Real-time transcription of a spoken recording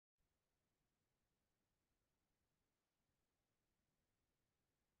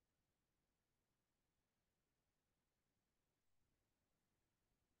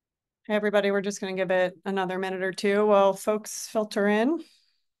Hey, everybody, we're just going to give it another minute or two while folks filter in.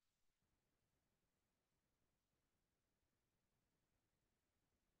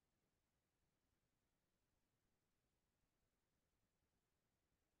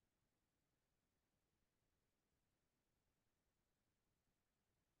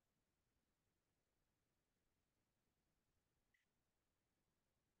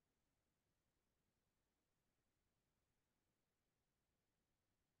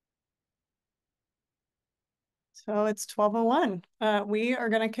 So it's 12:01. We are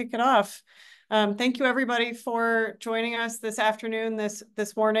going to kick it off. Thank you, everybody, for joining us this afternoon,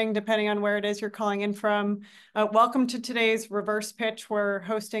 this morning, depending on where it is you're calling in from. Welcome to today's reverse pitch we're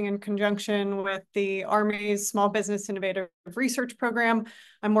hosting in conjunction with the Army's Small Business Innovative Research Program.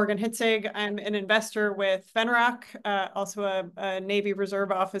 I'm Morgan Hitzig. I'm an investor with Venrock, also a Navy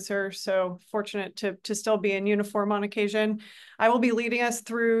Reserve officer, so fortunate to still be in uniform on occasion. I will be leading us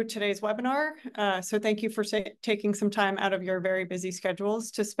through today's webinar, so thank you for taking some time out of your very busy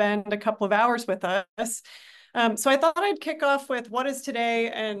schedules to spend a couple of hours with us. So I thought I'd kick off with what is today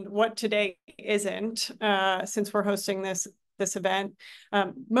and what today isn't, since we're hosting this event.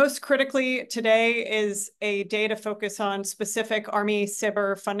 Most critically, today is a day to focus on specific Army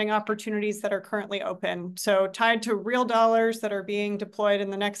SBIR funding opportunities that are currently open. So tied to real dollars that are being deployed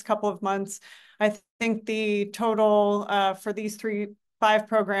in the next couple of months. I think the total for these 5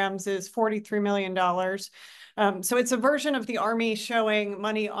 programs is $43 million. So it's a version of the Army showing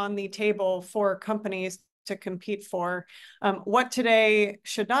money on the table for companies to compete for. What today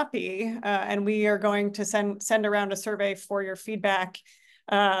should not be, and we are going to send around a survey for your feedback,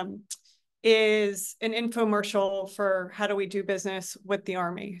 is an infomercial for how do we do business with the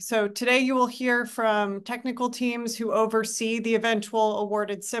Army. So today you will hear from technical teams who oversee the eventual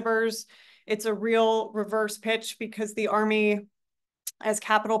awarded SBIRs. It's a real reverse pitch because the Army, as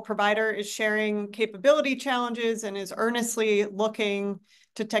capital provider, is sharing capability challenges and is earnestly looking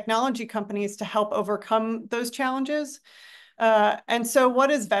to technology companies to help overcome those challenges. And so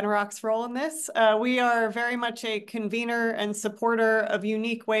what is Venrock's role in this? We are very much a convener and supporter of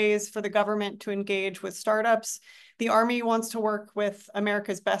unique ways for the government to engage with startups. The Army wants to work with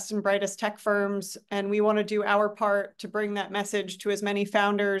America's best and brightest tech firms, and we want to do our part to bring that message to as many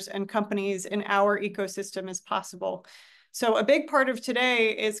founders and companies in our ecosystem as possible. So a big part of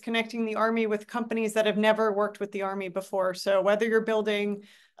today is connecting the Army with companies that have never worked with the Army before. So whether you're building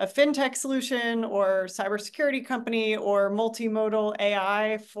a fintech solution or cybersecurity company or multimodal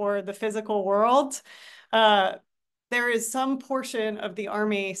AI for the physical world, there is some portion of the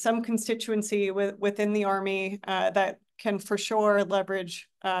Army, some constituency within the Army that can for sure leverage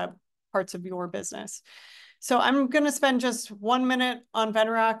parts of your business. So I'm going to spend just 1 minute on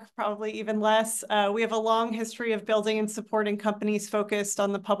Venrock, probably even less. We have a long history of building and supporting companies focused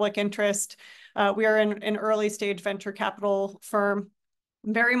on the public interest. We are an early stage venture capital firm,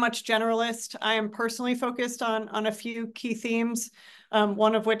 very much generalist. I am personally focused on a few key themes,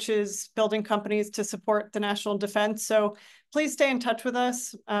 one of which is building companies to support the national defense. So please stay in touch with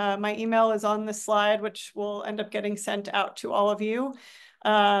us. My email is on this slide, which will end up getting sent out to all of you.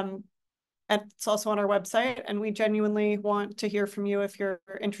 And it's also on our website, and we genuinely want to hear from you if you're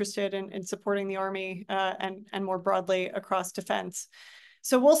interested in supporting the Army and more broadly across defense.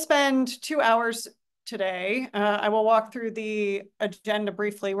 So we'll spend 2 hours today. I will walk through the agenda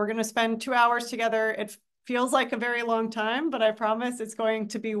briefly. We're going to spend 2 hours together. It feels like a very long time, but I promise it's going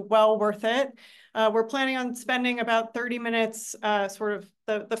to be well worth it. We're planning on spending about 30 minutes, sort of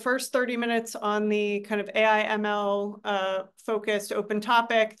the first 30 minutes on the kind of AI ML focused open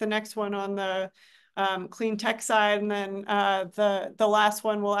topic, the next one on the clean tech side, and then the last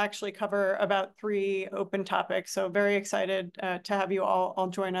one will actually cover about 3 open topics. So very excited to have you all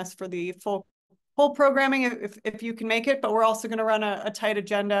join us for the full programming if you can make it, but we're also going to run a tight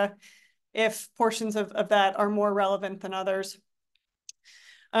agenda if portions of that are more relevant than others.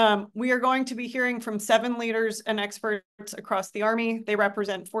 We are going to be hearing from 7 leaders and experts across the Army. They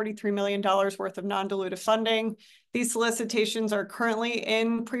represent $43 million worth of non-dilutive funding. These solicitations are currently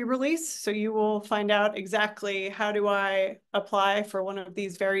in pre-release, so you will find out exactly how do I apply for one of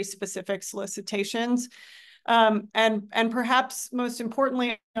these very specific solicitations. And perhaps most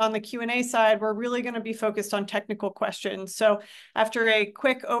importantly, on the Q&A side, we're really going to be focused on technical questions. So after a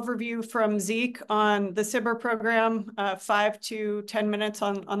quick overview from Zeke on the SBIR program, 5 to 10 minutes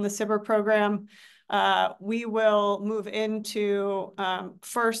on the SBIR program, we will move into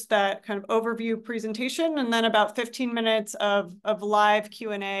first that kind of overview presentation, and then about 15 minutes of live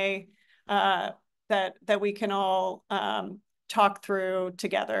Q&A that we can all talk through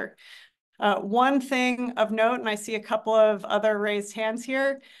together. One thing of note, and I see a couple of other raised hands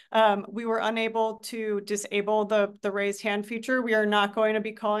here, we were unable to disable the raised hand feature. We are not going to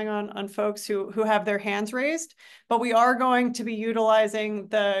be calling on folks who have their hands raised, but we are going to be utilizing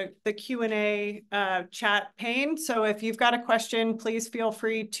the Q&A chat pane. So if you've got a question, please feel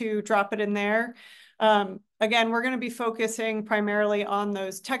free to drop it in there. Again, we're going to be focusing primarily on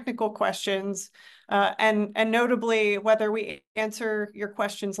those technical questions, and notably whether we answer your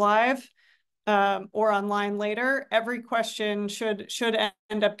questions live or online later. Every question should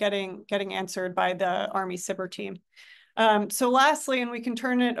end up getting answered by the Army SBIR team. So lastly, and we can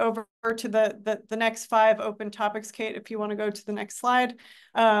turn it over to the next 5 open topics, Kate, if you want to go to the next slide.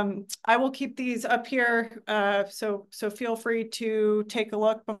 I will keep these up here, so feel free to take a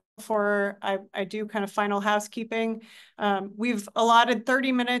look before I do kind of final housekeeping. We've allotted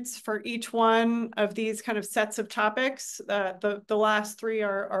 30 minutes for each one of these kind of sets of topics. The last 3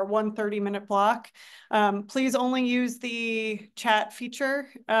 are 1 30-minute block. Please only use the chat feature,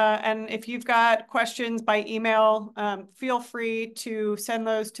 and if you've got questions by email, feel free to send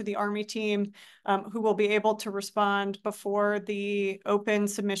those to the Army team, who will be able to respond before the open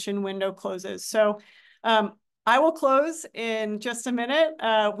submission window closes. So I will close in just a minute.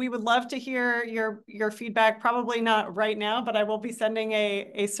 We would love to hear your feedback, probably not right now, but I will be sending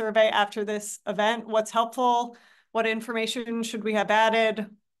a survey after this event. What's helpful? What information should we have added?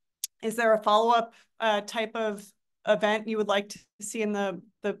 Is there a follow-up type of event you would like to see in the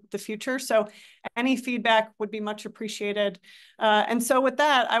future? So any feedback would be much appreciated. And so with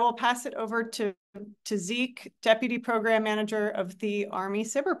that, I will pass it over to Zeke, Deputy Program Manager of the Army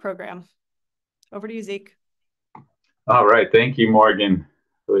SBIR program. Over to you, Zeke. All right. Thank you, Morgan.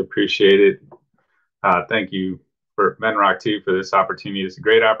 Really appreciate it. Thank you for Venrock too for this opportunity. It's a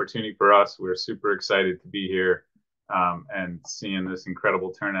great opportunity for us. We're super excited to be here and seeing this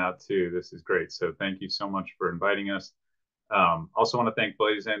incredible turnout too. This is great. So thank you so much for inviting us. Also want to thank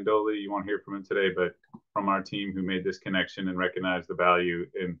Blaise Andoli. You won't hear from him today, but from our team who made this connection and recognized the value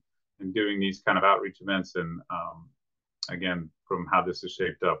in doing these kind of outreach events. And again, from how this is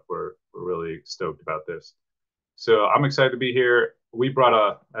shaped up, we're really stoked about this. So I'm excited to be here. We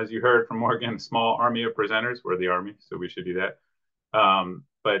brought as you heard from Morgan, a small army of presenters. We're the Army, so we should do that.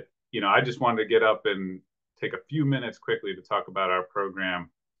 But I just wanted to get up and take a few minutes quickly to talk about our program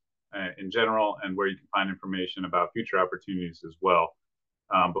in general and where you can find information about future opportunities as well,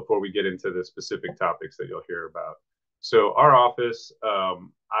 before we get into the specific topics that you'll hear about. So our office,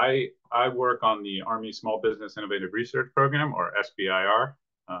 I work on the Army Small Business Innovative Research Program, or SBIR,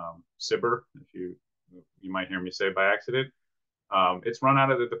 SBIR, if you might hear me say by accident. It's run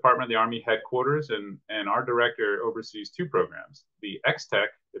out of the Department of the Army headquarters, and our director oversees 2 programs. The X-Tech,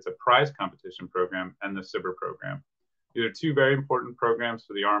 it's a prize competition program, and the SBIR program. These are 2 very important programs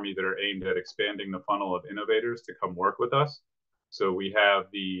for the Army that are aimed at expanding the funnel of innovators to come work with us. So we have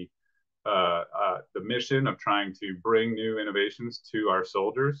the mission of trying to bring new innovations to our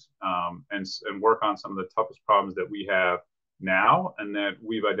soldiers, and work on some of the toughest problems that we have now and that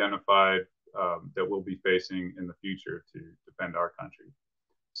we've identified that we'll be facing in the future to defend our country.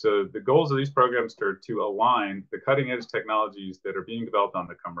 So the goals of these programs are to align the cutting edge technologies that are being developed on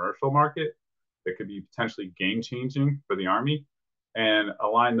the commercial market that could be potentially game-changing for the Army, and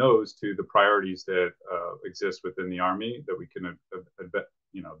align those to the priorities that exist within the Army that we can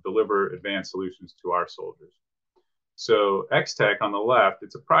deliver advanced solutions to our soldiers. So X-Tech on the left,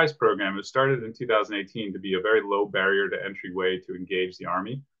 it's a prize program. It started in 2018 to be a very low barrier to entry way to engage the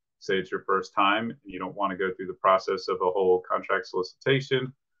Army. Say it's your first time and you don't want to go through the process of a whole contract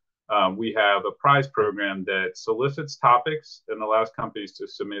solicitation. We have a prize program that solicits topics and allows companies to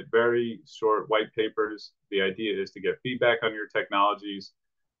submit very short white papers. The idea is to get feedback on your technologies.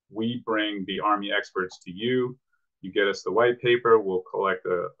 We bring the Army experts to you. You get us the white paper. We'll collect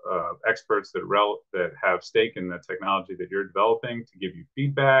experts that have stake in the technology that you're developing to give you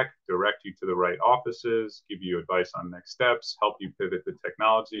feedback, direct you to the right offices, give you advice on next steps, help you pivot the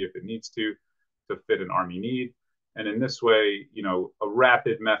technology if it needs to fit an Army need. And in this way, a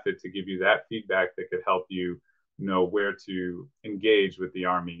rapid method to give you that feedback that could help you know where to engage with the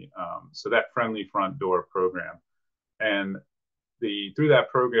Army. So that friendly front door program. And through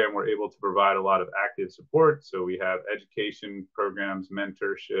that program, we're able to provide a lot of active support. So we have education programs,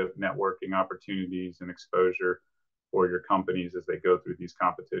 mentorship, networking opportunities, and exposure for your companies as they go through these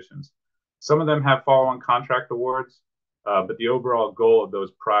competitions. Some of them have follow-on contract awards, but the overall goal of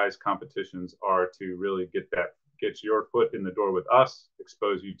those prize competitions are to really get your foot in the door with us,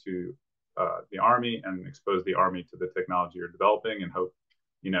 expose you to the Army, and expose the Army to the technology you're developing, and hope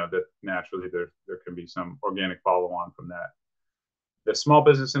that naturally there can be some organic follow-on from that. The Small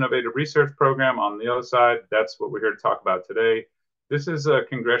Business Innovative Research Program on the other side, that's what we're here to talk about today. This is a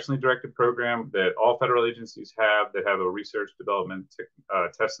congressionally directed program that all federal agencies have that have a research development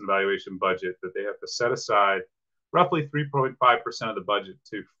test and evaluation budget that they have to set aside roughly 3.5% of the budget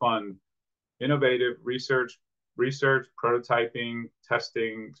to fund innovative research, prototyping,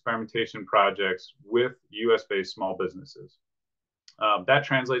 testing, experimentation projects with US-based small businesses. That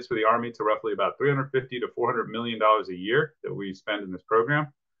translates for the Army to roughly about $350 to $400 million a year that we spend in this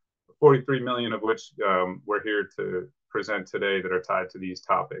program, 43 million of which we're here to present today that are tied to these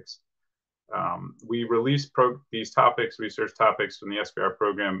topics. We release these topics, research topics from the SBIR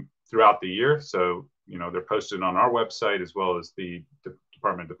program throughout the year. So, they're posted on our website as well as the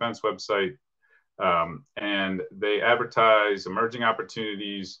Department of Defense website. And they advertise emerging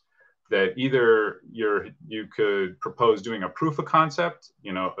opportunities that either you could propose doing a proof of concept,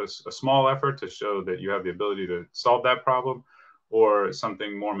 a small effort to show that you have the ability to solve that problem, or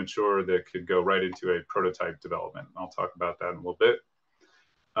something more mature that could go right into a prototype development. I'll talk about that in a little bit.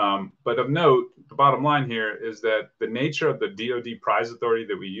 But of note, the bottom line here is that the nature of the DoD prize authority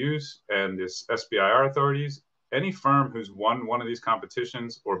that we use and this SBIR authorities, any firm who's won one of these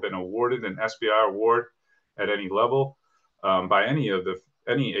competitions or been awarded an SBIR award at any level by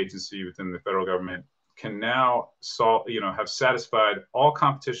any agency within the federal government can now have satisfied all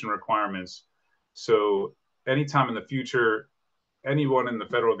competition requirements. So anytime in the future, anyone in the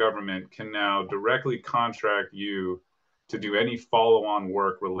federal government can now directly contract you to do any follow-on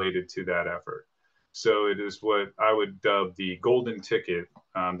work related to that effort. So it is what I would dub the golden ticket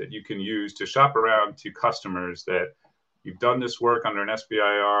that you can use to shop around to customers that you've done this work under an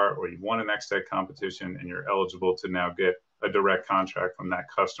SBIR or you've won an XTech competition and you're eligible to now get a direct contract from that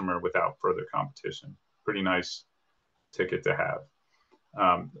customer without further competition. Pretty nice ticket to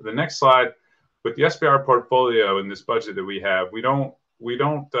have. The next slide, with the SBIR portfolio in this budget that we have, we don't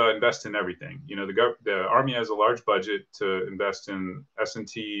invest in everything. The Army has a large budget to invest in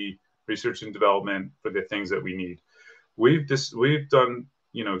S&T, research and development for the things that we need. We've done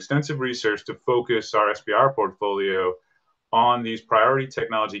extensive research to focus our SBIR portfolio on these priority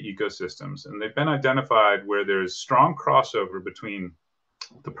technology ecosystems, and they've been identified where there's strong crossover between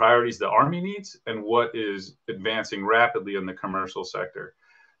the priorities the Army needs and what is advancing rapidly in the commercial sector.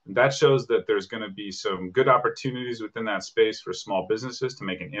 And that shows that there's going to be some good opportunities within that space for small businesses to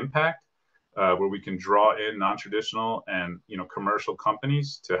make an impact, where we can draw in non-traditional and commercial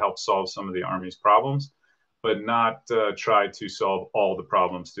companies to help solve some of the Army's problems, but not try to solve all the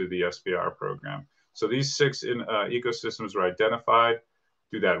problems through the SBIR program. So these 6 ecosystems were identified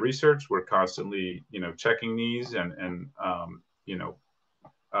through that research. We're constantly checking these and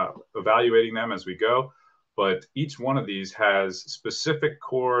evaluating them as we go. But each one of these has specific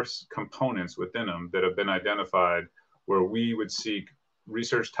core components within them that have been identified where we would seek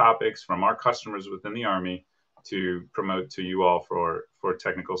research topics from our customers within the Army to promote to you all for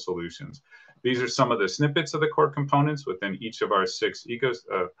technical solutions. These are some of the snippets of the core components within each of our 6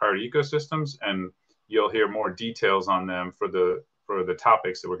 priority ecosystems, and you'll hear more details on them for the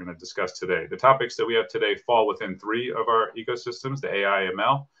topics that we're going to discuss today. The topics that we have today fall within 3 of our ecosystems: the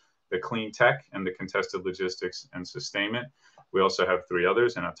AI/ML, the clean tech, and the contested logistics and sustainment. We also have 3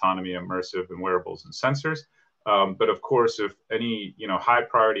 others in autonomy, immersive, and wearables and sensors. But of course, if any high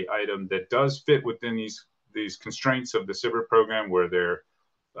priority item that does fit within these constraints of the SBIR program, where they're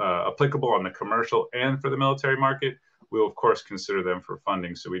applicable on the commercial and for the military market, we'll of course consider them for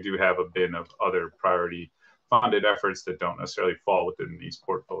funding. So we do have a bin of other priority funded efforts that don't necessarily fall within these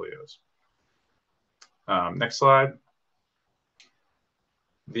portfolios. Next slide.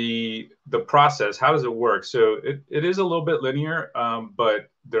 The process, how does it work? So it is a little bit linear, but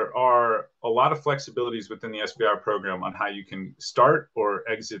there are a lot of flexibilities within the SBIR program on how you can start or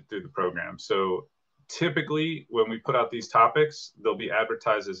exit through the program. So typically, when we put out these topics, they'll be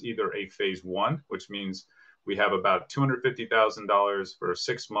advertised as either a phase 1, which means we have about $250,000 for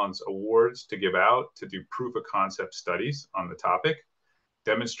 6 months awards to give out to do proof of concept studies on the topic,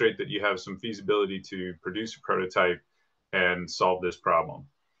 demonstrate that you have some feasibility to produce a prototype and solve this problem.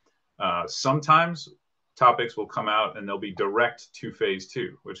 Sometimes topics will come out and they'll be direct to phase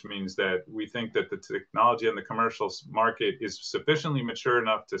 2, which means that we think that the technology and the commercial market is sufficiently mature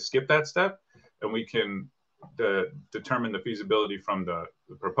enough to skip that step, and we can determine the feasibility from the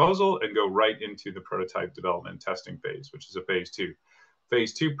proposal and go right into the prototype development testing phase, which is a phase 2.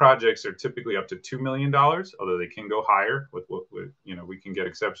 Phase 2 projects are typically up to $2 million, although they can go higher with we can get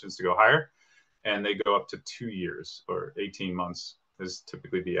exceptions to go higher, and they go up to 2 years or 18 months is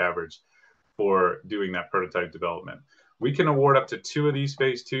typically the average for doing that prototype development. We can award up to 2 of these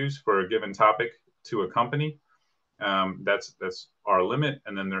phase 2s for a given topic to a company. That's our limit.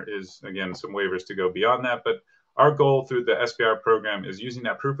 And then there is, again, some waivers to go beyond that. But our goal through the SBIR program is using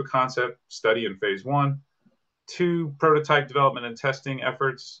that proof of concept study in phase 1, 2 prototype development and testing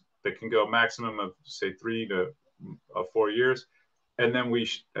efforts that can go maximum of, say, 3 to 4 years. And then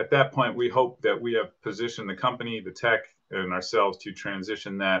at that point, we hope that we have positioned the company, the tech, and ourselves to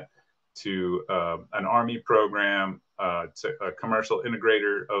transition that to an Army program, to a commercial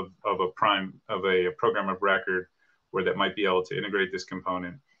integrator of a program of record, where that might be able to integrate this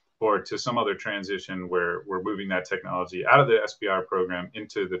component, or to some other transition where we're moving that technology out of the SBIR program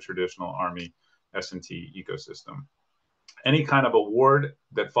into the traditional Army S&T ecosystem. Any kind of award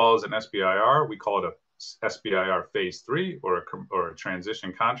that follows an SBIR, we call it a SBIR phase 3 or a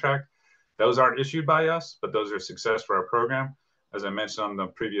transition contract. Those aren't issued by us, but those are success for our program. As I mentioned on the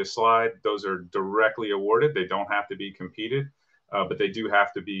previous slide, those are directly awarded. They don't have to be competed, but they do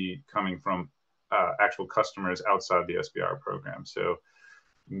have to be coming from actual customers outside the SBIR program. So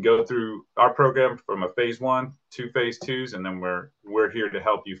you can go through our program from a phase 1 to phase 2s, and then we're here to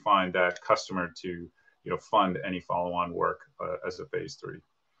help you find that customer to fund any follow-on work as a phase 3.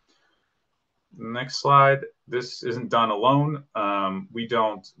 Next slide. This isn't done alone. We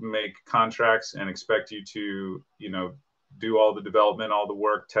don't make contracts and expect you to do all the development, all the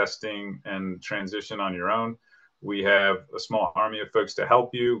work, testing, and transition on your own. We have a small army of folks to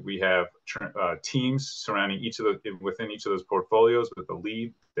help you. We have teams surrounding within each of those portfolios with a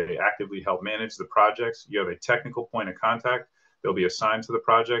lead. They actively help manage the projects. You have a technical point of contact. They'll be assigned to the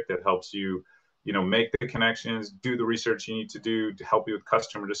project that helps you, make the connections, do the research you need to do to help you with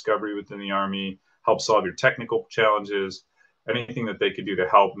customer discovery within the Army, help solve your technical challenges, anything that they could do to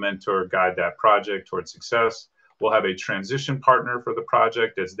help mentor, guide that project towards success. We'll have a transition partner for the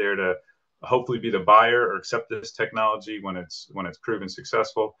project that's there to hopefully be the buyer or accept this technology when it's proven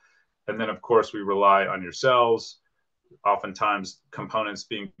successful. And then, of course, we rely on yourselves. Oftentimes, components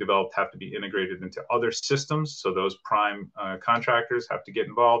being developed have to be integrated into other systems, so those prime contractors have to get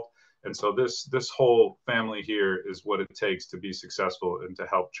involved. And so this whole family here is what it takes to be successful and to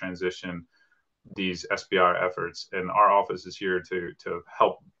help transition these SBIR efforts. And our office is here to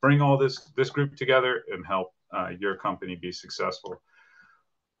help bring all this group together and help your company be successful.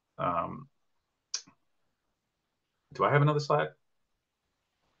 Do I have another slide?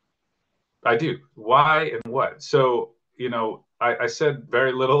 I do. Why and what? So, I said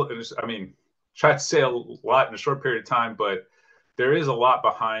very little. Tried to say a lot in a short period of time, but there is a lot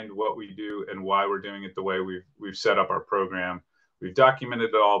behind what we do and why we're doing it the way we've set up our program. We've documented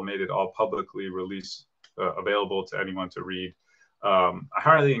it all, made it all publicly released, available to anyone to read. I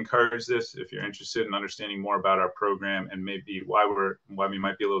highly encourage this if you're interested in understanding more about our program and maybe why we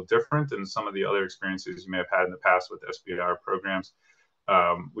might be a little different than some of the other experiences you may have had in the past with SBIR programs.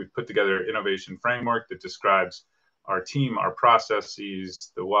 We've put together an innovation framework that describes our team, our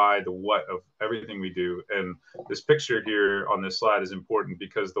processes, the why, the what of everything we do. And this picture here on this slide is important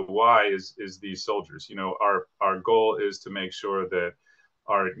because the why is these soldiers. Our goal is to make sure that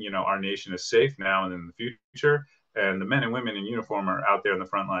our nation is safe now and in the future. And the men and women in uniform are out there on the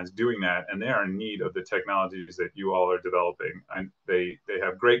front lines doing that, and they are in need of the technologies that you all are developing. And they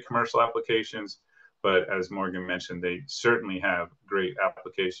have great commercial applications, but as Morgan mentioned, they certainly have great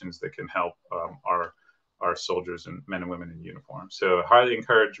applications that can help our soldiers and men and women in uniform. So highly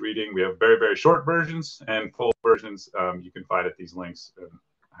encourage reading. We have very, very short versions and full versions you can find at these links.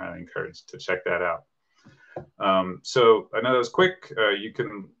 I highly encourage to check that out. So I know that was quick. You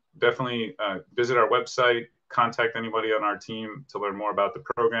can definitely visit our website, contact anybody on our team to learn more about the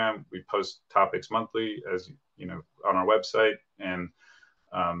program. We post topics monthly, as on our website, and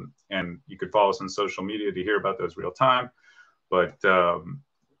you could follow us on social media to hear about those real time. But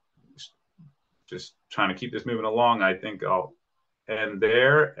just trying to keep this moving along, I think I'll end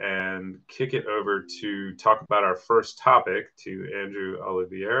there and kick it over to talk about our first topic to Andrew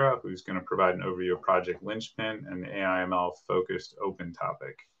Oliveira, who's going to provide an overview of Project Linchpin and the AIML focused open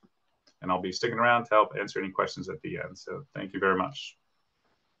topic. And I'll be sticking around to help answer any questions at the end. So thank you very much.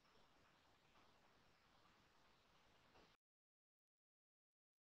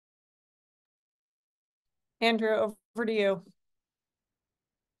 Andrew, over to you.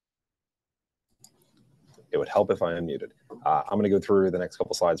 It would help if I unmuted. I'm going to go through the next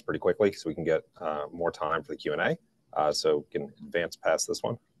couple slides pretty quickly so we can get more time for the Q&A. So we can advance past this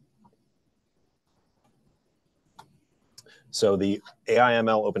one. So the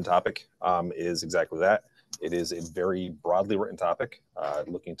AIML open topic is exactly that. It is a very broadly written topic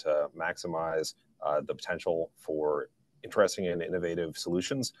looking to maximize the potential for interesting and innovative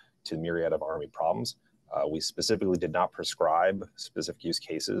solutions to the myriad of Army problems. We specifically did not prescribe specific use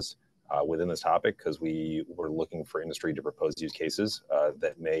cases within this topic because we were looking for industry to propose use cases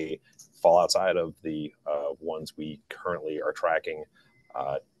that may fall outside of the ones we currently are tracking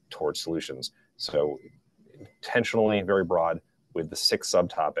towards solutions. So intentionally very broad with the 6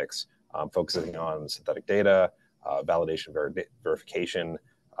 subtopics, focusing on synthetic data, validation, verification,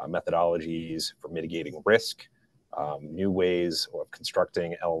 methodologies for mitigating risk, new ways of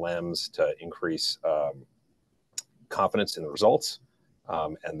constructing LLMs to increase confidence in the results,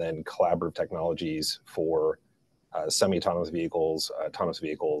 and then collaborative technologies for semi-autonomous vehicles, autonomous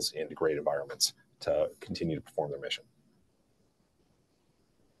vehicles in degraded environments to continue to perform their mission.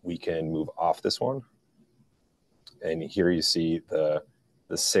 We can move off this one. And here you see the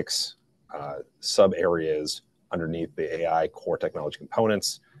 6 sub areas underneath the AI core technology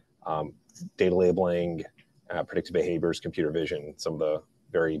components, data labeling, predictive behaviors, computer vision, some of the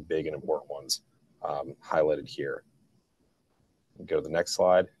very big and important ones highlighted here. Go to the next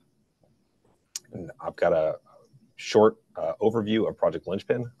slide. And I've got a short overview of Project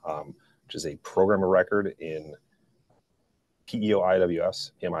Linchpin, which is a program of record in PEO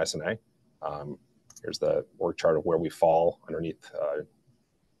IWS, PMISNA. Here's the org chart of where we fall underneath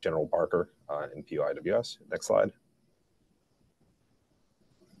General Barker in PEO IWS. Next slide.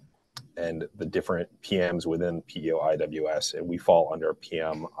 And the different PMs within PEO IWS, and we fall under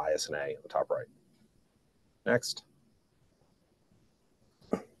PM ISNA on the top right. Next.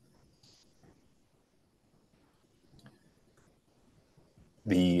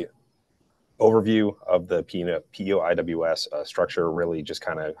 The overview of the PEO IWS structure really just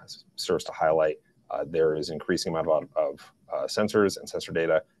kind of serves to highlight there is increasing amount of sensors and sensor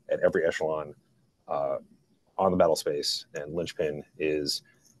data at every echelon on the battle space, and Linchpin is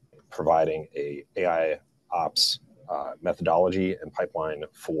providing a AI ops methodology and pipeline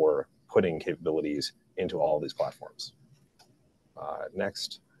for putting capabilities into all of these platforms.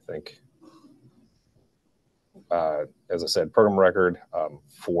 Next, I think. As I said, program record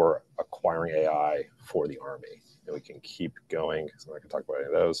for acquiring AI for the Army. And we can keep going, so I can talk about any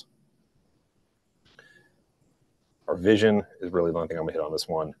of those. Our vision is really the only thing I'm going to hit on this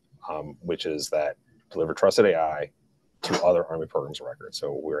one, which is that deliver trusted AI to other Army programs of record.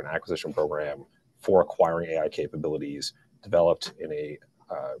 So we're an acquisition program for acquiring AI capabilities developed in a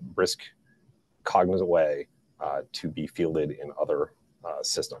risk cognizant way to be fielded in other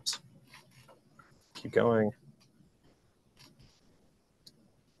systems. Keep going.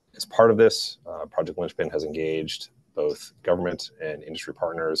 As part of this, Project Linchpin has engaged both government and industry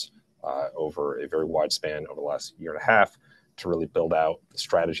partners over a very wide span over the last year and a half to really build out the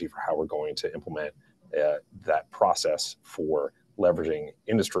strategy for how we're going to implement that process for leveraging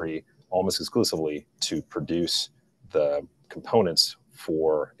industry almost exclusively to produce the components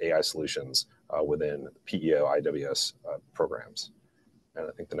for AI solutions within PEO IWS programs. And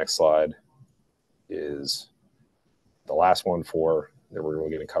I think the next slide is the last one for that we're really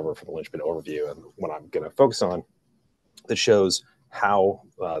going to cover for the Linchpin overview, and what I'm going to focus on that shows how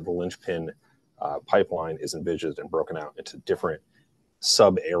the Linchpin pipeline is envisioned and broken out into different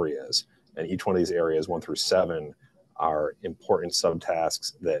sub areas. And each one of these areas, 1 through 7, are important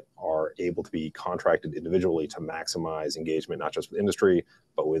subtasks that are able to be contracted individually to maximize engagement, not just with industry,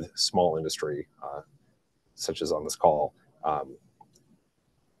 but with small industry, such as on this call,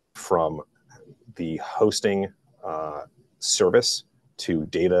 from the hosting service to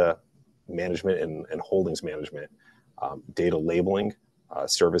data management and holdings management, data labeling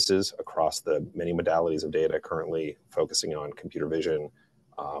services across the many modalities of data, currently focusing on computer vision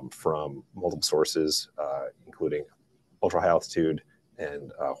from multiple sources, including ultra high altitude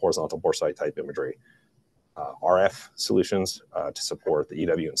and horizontal boresight type imagery, RF solutions to support the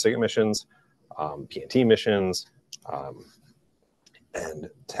EW and SIGINT missions, PNT missions, and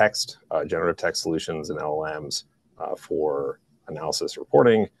text, generative text solutions and LLMs for analysis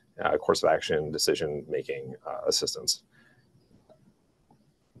reporting, course of action, decision-making assistance.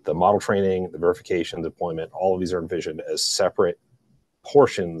 The model training, the verification, deployment, all of these are envisioned as separate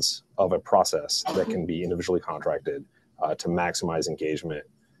portions of a process that can be individually contracted to maximize engagement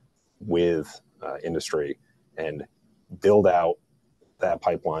with industry and build out that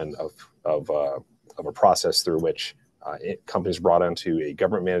pipeline of a process through which companies are brought into a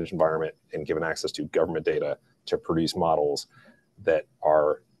government-managed environment and given access to government data to produce models that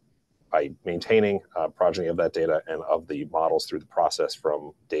are, by maintaining progeny of that data and of the models through the process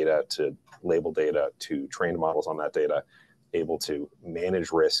from data to label data to trained models on that data, able to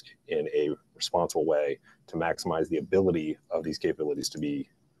manage risk in a responsible way to maximize the ability of these capabilities to be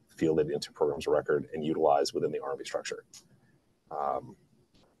fielded into programs of record and utilized within the Army structure.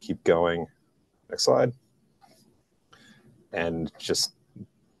 Keep going. Next slide. And just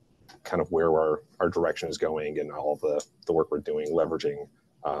kind of where our direction is going and all the work we're doing, leveraging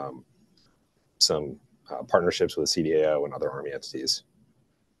some partnerships with CDAO and other Army entities.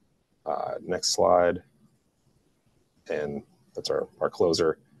 Next slide. And that's our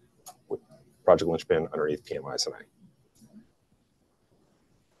closer with Project Linchpin underneath PMI SNA.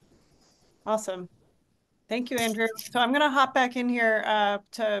 Awesome. Thank you, Andrew. So I'm going to hop back in here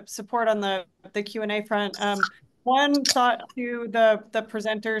to support on the Q&A front. One thought to the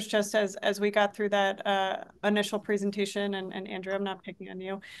presenters, just as we got through that initial presentation, and Andrew, I'm not picking on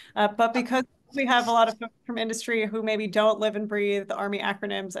you, but because we have a lot of folks from industry who maybe don't live and breathe the Army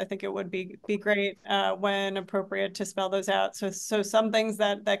acronyms, I think it would be great when appropriate to spell those out. So some things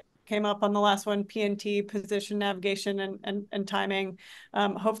that came up on the last one, PNT, position, navigation, and timing.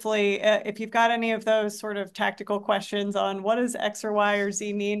 Hopefully, if you've got any of those sort of tactical questions on what does X or Y or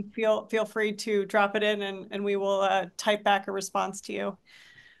Z mean, feel free to drop it in, and we will type back a response to you.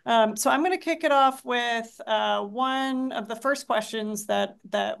 So I'm going to kick it off with one of the first questions that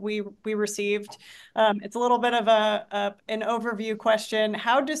we received. It's a little bit of an overview question.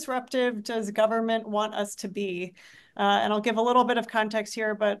 How disruptive does government want us to be? And I'll give a little bit of context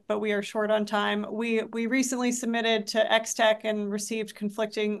here, but we are short on time. We recently submitted to X-Tech and received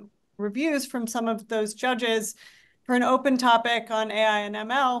conflicting reviews from some of those judges for an open topic on AI and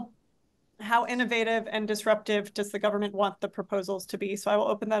ML. How innovative and disruptive does the government want the proposals to be? So I will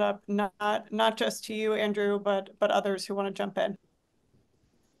open that up, not just to you, Andrew, but others who want to jump in.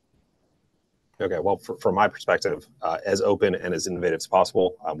 Okay, well, from my perspective, as open and as innovative as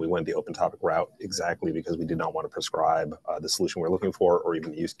possible, we went the open topic route exactly because we did not want to prescribe the solution we're looking for, or even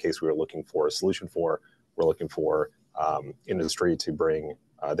the use case we were looking for a solution for. We're looking for industry to bring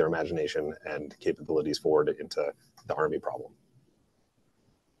their imagination and capabilities forward into the Army problem.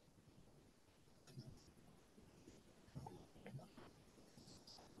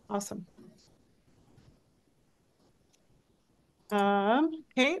 Awesome.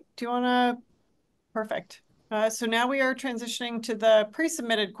 Kate, do you want to? Perfect. So now we are transitioning to the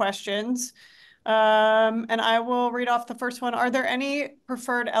pre-submitted questions. And I will read off the first one. Are there any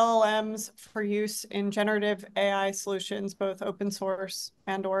preferred LLMs for use in generative AI solutions, both open source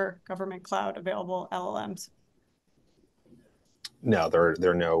and or government cloud available LLMs? No, there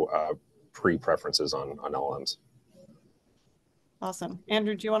are no pre-preferences on LLMs. Awesome.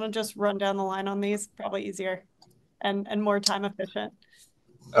 Andrew, do you want to just run down the line on these? Probably easier and more time efficient.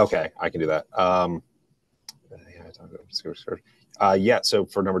 Okay, I can do that. Yeah, so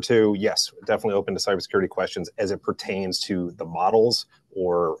for number 2, yes, definitely open to cybersecurity questions as it pertains to the models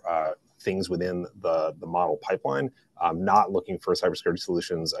or things within the model pipeline. I'm not looking for cybersecurity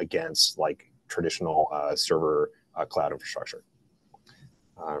solutions against like traditional server cloud infrastructure.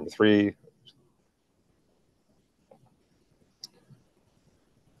 Number 3.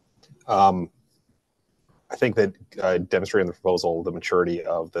 I think that demonstrating the proposal, the maturity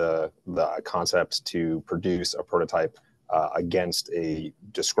of the concept to produce a prototype against a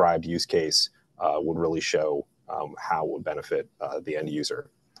described use case would really show how it would benefit the end user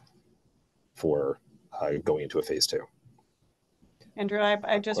for going into a phase 2. Andrew,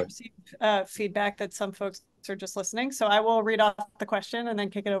 I just received feedback that some folks are just listening, so I will read off the question and then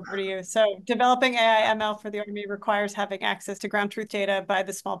kick it over to you. So developing AI ML for the Army requires having access to ground truth data by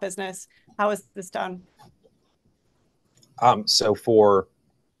the small business. How is this done? So for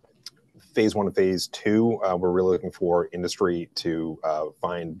phase 1 and phase 2, we're really looking for industry to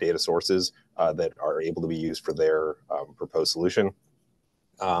find data sources that are able to be used for their proposed solution.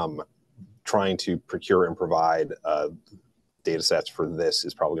 Trying to procure and provide data sets for this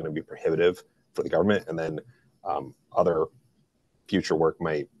is probably going to be prohibitive for the government, and then other future work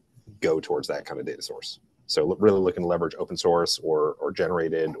might go towards that kind of data source. So really looking to leverage open source or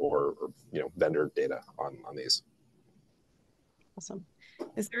generated or vendor data on these. Awesome.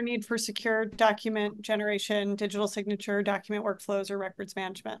 Is there a need for secure document generation, digital signature, document workflows, or records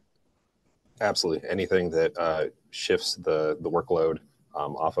management? Absolutely. Anything that shifts the workload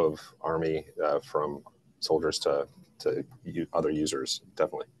off of Army from soldiers to other users,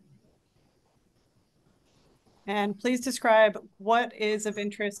 definitely. And please describe what is of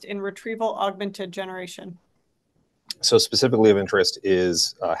interest in retrieval augmented generation. So specifically of interest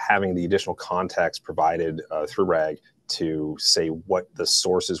is having the additional context provided through RAG to say what the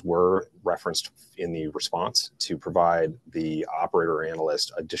sources were referenced in the response, to provide the operator or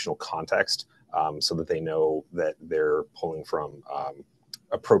analyst additional context so that they know that they're pulling from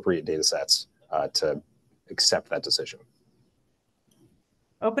appropriate data sets to accept that decision.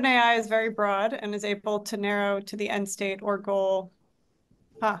 OpenAI is very broad and is able to narrow to the end state or goal.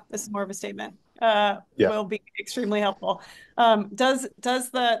 This is more of a statement. will be extremely helpful. Does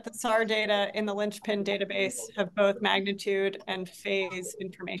the SAR data in the linchpin database have both magnitude and phase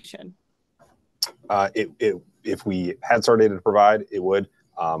information? If we had SAR data to provide, it would,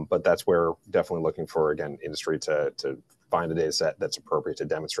 but that's where definitely looking for, again, industry to find a data set that's appropriate to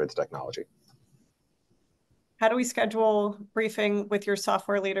demonstrate the technology. How do we schedule briefing with your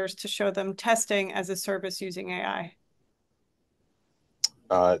software leaders to show them testing as a service using AI?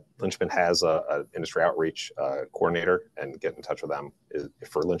 Linchpin has a industry outreach coordinator, and get in touch with them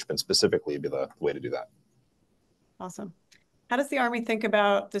for Linchpin specifically would be the way to do that. Awesome. How does the Army think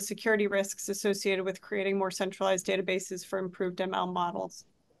about the security risks associated with creating more centralized databases for improved ML models?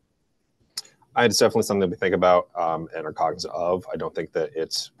 It's definitely something that we think about and are cognizant of. I don't think that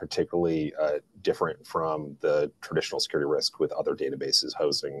it's particularly different from the traditional security risk with other databases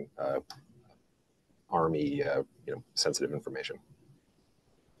hosting Army sensitive information.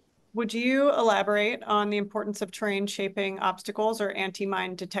 Would you elaborate on the importance of terrain shaping obstacles or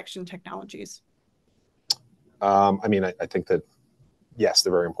anti-mine detection technologies? I mean, I think that, yes,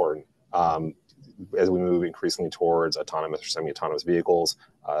 they're very important. As we move increasingly towards autonomous or semi-autonomous vehicles,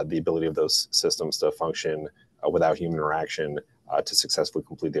 the ability of those systems to function without human interaction to successfully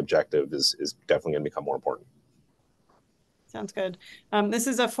complete the objective is definitely going to become more important. Sounds good. This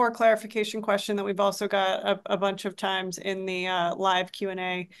is a for clarification question that we've also got a bunch of times in the live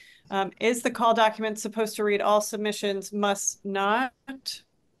Q&A. Is the call document supposed to read all submissions must not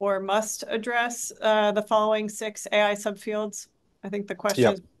or must address the following 6 AI subfields? I think the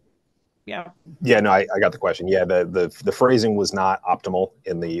question is, yeah. Yeah, no, I got the question. Yeah, the phrasing was not optimal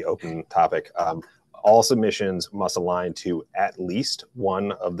in the open topic. All submissions must align to at least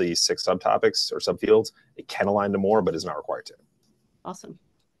one of the 6 subtopics or subfields. It can align to more, but is not required to. Awesome.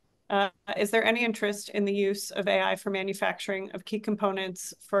 Is there any interest in the use of AI for manufacturing of key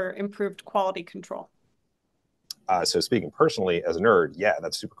components for improved quality control? So speaking personally as a nerd, yeah,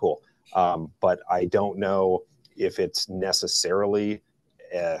 that's super cool. But I don't know if it's necessarily...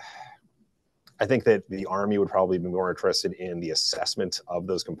 I think that the Army would probably be more interested in the assessment of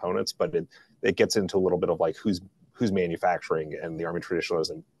those components, but it gets into a little bit of like who's manufacturing, and the Army traditionally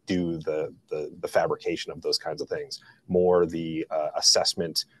doesn't do the fabrication of those kinds of things, more the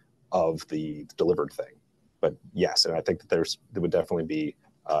assessment of the delivered thing. But yes, and I think that there would definitely be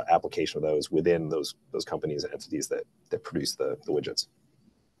application of those within those companies and entities that produce the widgets.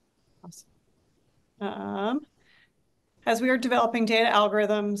 Awesome. As we are developing data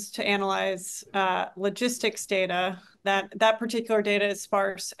algorithms to analyze logistics data, that particular data is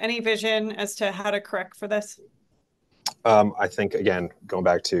sparse. Any vision as to how to correct for this? I think, again, going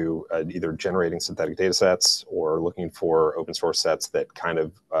back to either generating synthetic data sets or looking for open source sets that kind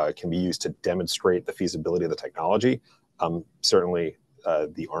of can be used to demonstrate the feasibility of the technology. Certainly,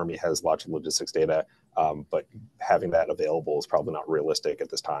 the Army has lots of logistics data, but having that available is probably not realistic at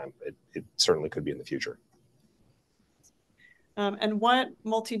this time. It certainly could be in the future. And what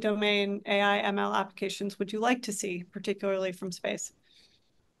multi-domain AI ML applications would you like to see, particularly from space?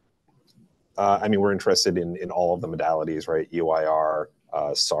 I mean, we're interested in all of the modalities, right? EOIR,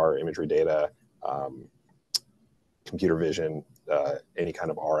 SAR imagery data, computer vision, any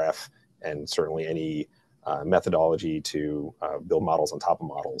kind of RF, and certainly any methodology to build models on top of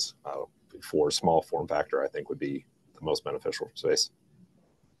models for small form factor, I think would be the most beneficial for space.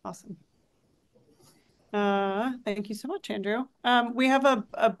 Awesome. Thank you so much, Andrew. We have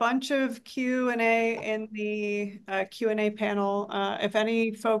a bunch of Q&A in the Q&A panel. If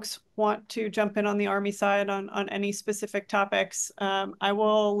any folks want to jump in on the Army side on any specific topics, I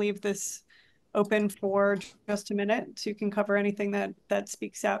will leave this open for just a minute so you can cover anything that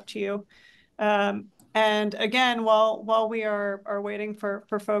speaks out to you. And again, while we are waiting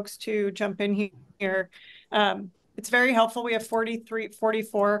for folks to jump in here, it's very helpful. We have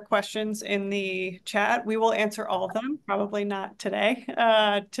 44 questions in the chat. We will answer all of them, probably not today,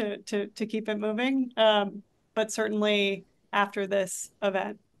 to keep it moving, but certainly after this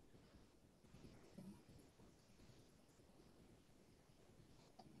event.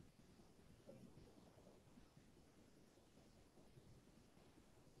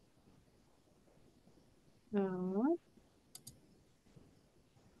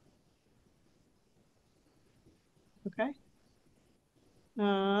 Okay.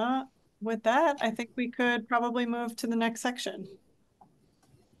 With that, I think we could probably move to the next section.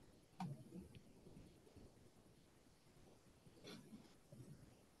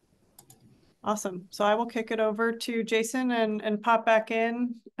 Awesome. So I will kick it over to Jason and pop back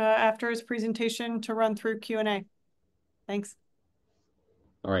in after his presentation to run through Q&A. Thanks.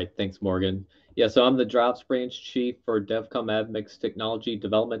 All right, thanks, Morgan. Yeah, so I'm the Drops Branch Chief for DevCom AdMix Technology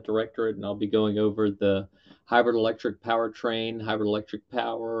Development Directorate, and I'll be going over the hybrid electric powertrain, hybrid electric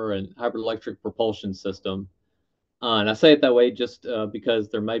power, and hybrid electric propulsion system. And I say it that way just because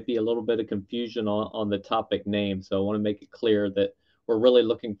there might be a little bit of confusion on the topic name. So I want to make it clear that we're really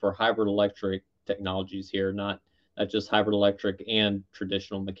looking for hybrid electric technologies here, not just hybrid electric and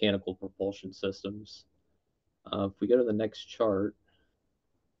traditional mechanical propulsion systems. If we go to the next chart.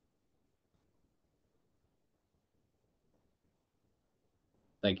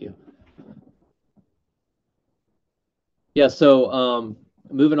 Thank you. Yeah, so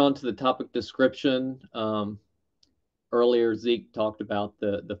moving on to the topic description. Earlier, Zeke talked about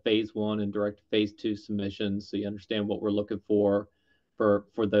the phase 1 and direct phase 2 submissions, so you understand what we're looking for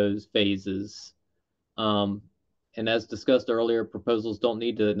those phases. And as discussed earlier, proposals don't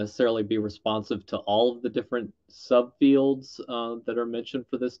need to necessarily be responsive to all of the different subfields that are mentioned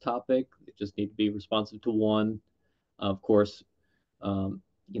for this topic. They just need to be responsive to one. Of course,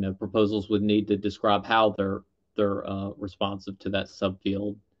 proposals would need to describe how they're responsive to that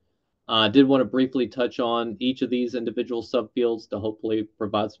subfield. I did want to briefly touch on each of these individual subfields to hopefully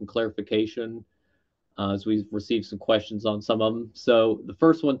provide some clarification as we've received some questions on some of them. So the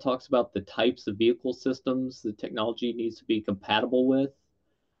first one talks about the types of vehicle systems the technology needs to be compatible with.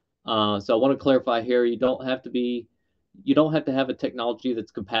 So I want to clarify here, you don't have to have a technology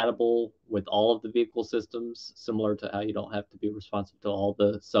that's compatible with all of the vehicle systems, similar to how you don't have to be responsive to all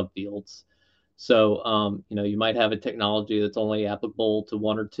the subfields. So, you might have a technology that's only applicable to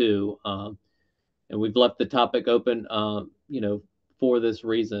one or two. And we've left the topic open, for this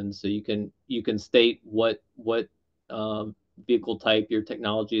reason. So you can state what vehicle type your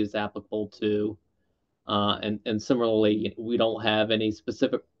technology is applicable to. And similarly, we don't have any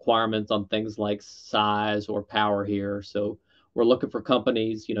specific requirements on things like size or power here. So we're looking for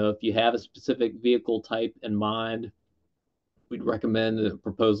companies, if you have a specific vehicle type in mind, we'd recommend the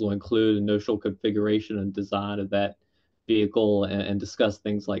proposal include a notional configuration and design of that vehicle and discuss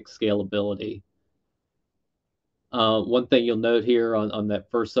things like scalability. One thing you'll note here on that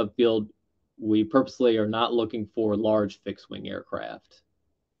first subfield, we purposely are not looking for large fixed-wing aircraft.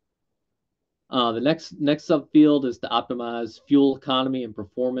 The next subfield is to optimize fuel economy and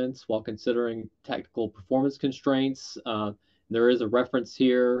performance while considering tactical performance constraints. There is a reference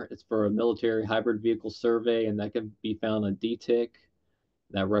here. It's for a military hybrid vehicle survey, and that can be found on DTIC.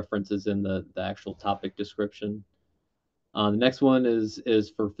 That reference is in the actual topic description. The next one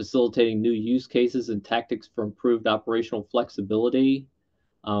is for facilitating new use cases and tactics for improved operational flexibility.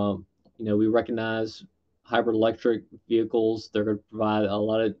 We recognize hybrid electric vehicles. They're going to provide a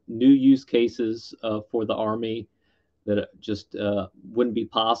lot of new use cases for the Army that just wouldn't be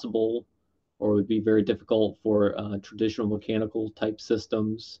possible or would be very difficult for traditional mechanical type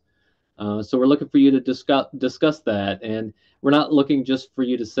systems. So we're looking for you to discuss that. And we're not looking just for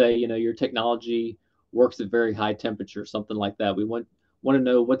you to say, your technology works at very high temperature, something like that. We want to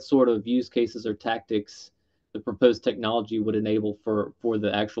know what sort of use cases or tactics the proposed technology would enable for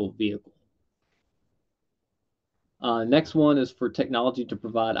the actual vehicle. Next one is for technology to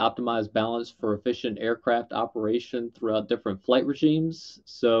provide optimized balance for efficient aircraft operation throughout different flight regimes.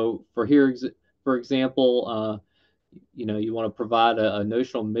 So for example, you want to provide a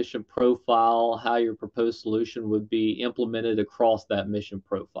notional mission profile, how your proposed solution would be implemented across that mission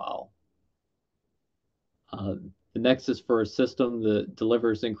profile. The next is for a system that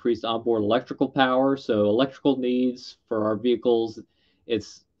delivers increased onboard electrical power. So electrical needs for our vehicles,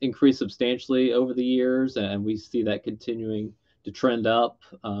 it's increased substantially over the years, and we see that continuing to trend up.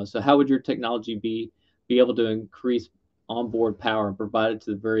 So how would your technology be able to increase onboard power and provide it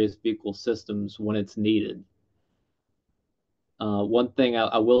to the various vehicle systems when it's needed? One thing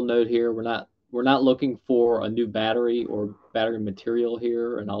I will note here, we're not looking for a new battery or battery material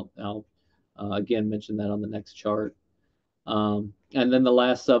here, and I'll again mention that on the next chart. And then the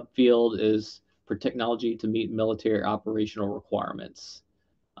last subfield is for technology to meet military operational requirements.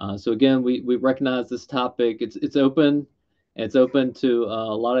 So again, we recognize this topic. It's open. It's open to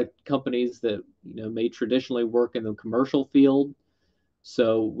a lot of companies that may traditionally work in the commercial field.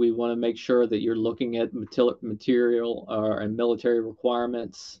 So we want to make sure that you're looking at material and military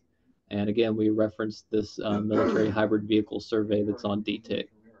requirements. And again, we referenced this military hybrid vehicle survey that's on DTIC.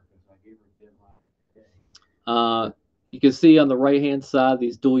 You can see on the right-hand side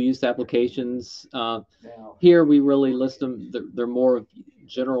these dual-use applications. Here we really list them. They're more of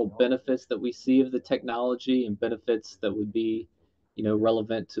general benefits that we see of the technology and benefits that would be,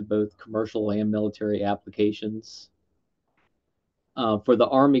 relevant to both commercial and military applications. For the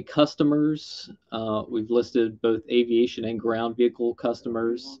Army customers, we've listed both aviation and ground vehicle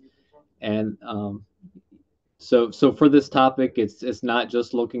customers. And so for this topic, it's not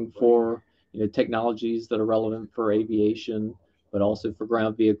just looking for technologies that are relevant for aviation, but also for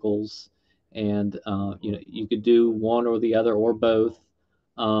ground vehicles. And you could do one or the other or both.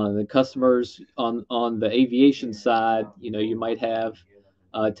 The customers on the aviation side, you might have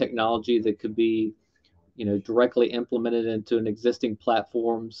technology that could be directly implemented into an existing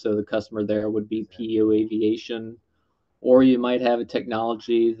platform. So the customer there would be PEO Aviation, or you might have a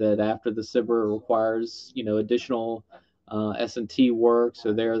technology that after the SBIR requires, additional S&T work.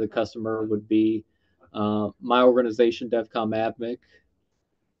 So there the customer would be my organization, DevCom AVMIC,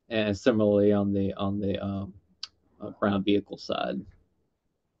 and similarly on the ground vehicle side.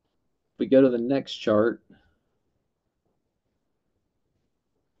 If we go to the next chart.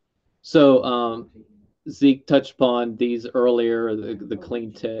 So Zeke touched upon these earlier, the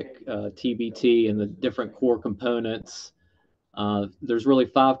clean tech, TBT, and the different core components. There's really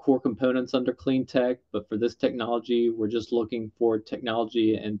 5 core components under clean tech, but for this technology, we're just looking for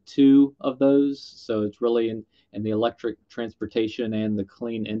technology in 2 of those. So it's really in the electric transportation and the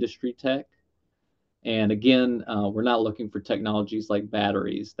clean industry tech. And again, we're not looking for technologies like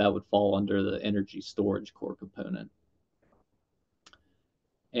batteries. That would fall under the energy storage core component.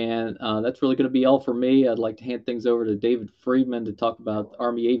 And that's really going to be all for me. I'd like to hand things over to David Friedman to talk about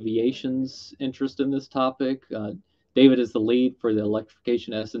Army Aviation's interest in this topic. David is the lead for the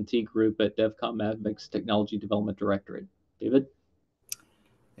Electrification S&T group at DevCom AVMIC's Technology Development Directorate. David?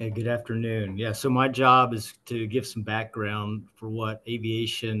 Hey, good afternoon. Yeah, so my job is to give some background for what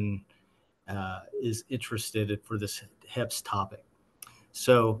aviation is interested in for this HEPS topic.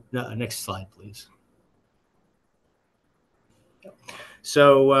 So next slide, please.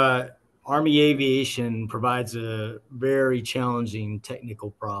 So Army Aviation provides a very challenging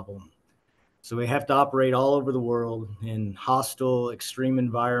technical problem. So we have to operate all over the world in hostile, extreme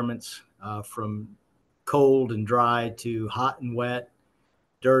environments, from cold and dry to hot and wet,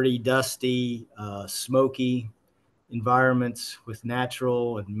 dirty, dusty, smoky environments with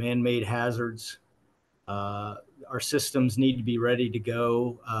natural and man-made hazards. Our systems need to be ready to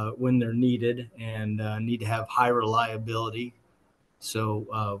go when they're needed, and need to have high reliability.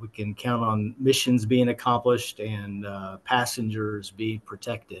 So we can count on missions being accomplished and passengers being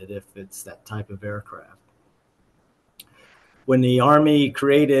protected if it's that type of aircraft. When the Army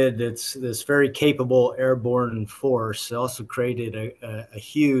created this very capable airborne force, it also created a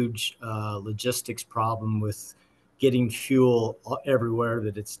huge logistics problem with getting fuel everywhere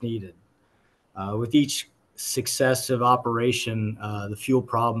that it's needed. With each successive operation, the fuel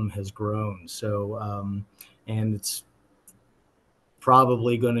problem has grown. So, and it's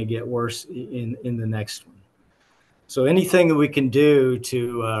probably going to get worse in the next one. So anything that we can do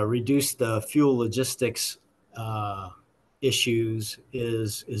to reduce the fuel logistics issues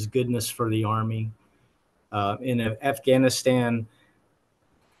is goodness for the Army. In Afghanistan,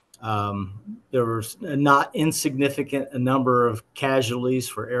 there was a not insignificant a number of casualties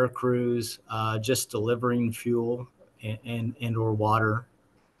for air crews just delivering fuel and or water.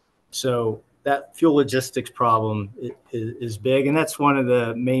 So that fuel logistics problem is big, and that's one of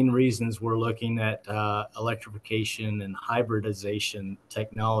the main reasons we're looking at electrification and hybridization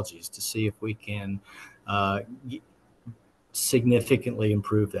technologies to see if we can significantly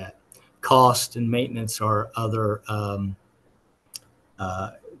improve that. Cost and maintenance are other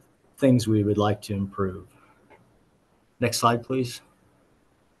things we would like to improve. Next slide, please.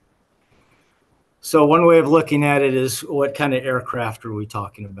 So one way of looking at it is what kind of aircraft are we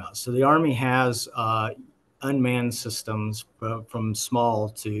talking about? So the Army has unmanned systems from small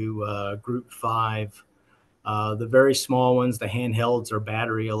to Group 5. The very small ones, the handhelds, are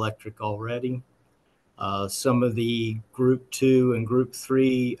battery electric already. Some of the Group 2 and Group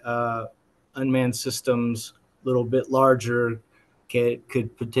 3 unmanned systems, a little bit larger,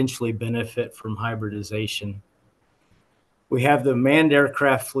 could potentially benefit from hybridization. We have the manned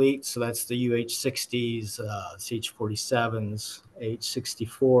aircraft fleet, so that's the UH-60s, CH-47s,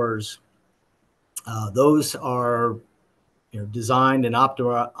 H-64s. Those are designed and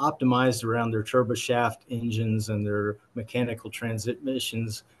optimized around their turboshaft engines and their mechanical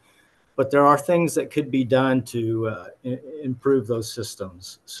transmissions. But there are things that could be done to improve those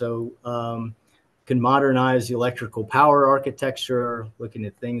systems. So can modernize the electrical power architecture, looking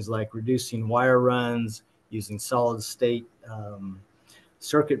at things like reducing wire runs, using solid state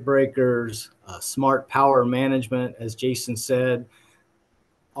circuit breakers, smart power management. As Jason said,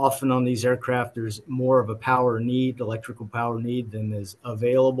 often on these aircraft, there's more of a power need, electrical power need, than is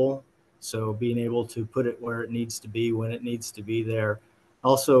available. So being able to put it where it needs to be when it needs to be there.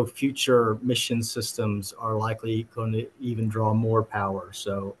 Also, future mission systems are likely going to even draw more power.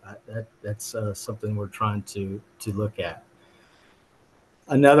 So that's something we're trying to look at.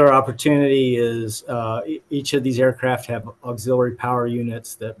 Another opportunity is each of these aircraft have auxiliary power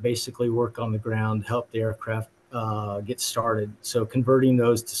units that basically work on the ground, help the aircraft get started. So converting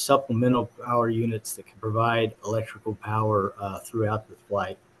those to supplemental power units that can provide electrical power throughout the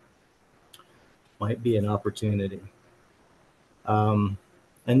flight might be an opportunity.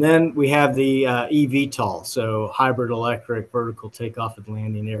 And then we have the eVTOL, so hybrid electric vertical takeoff and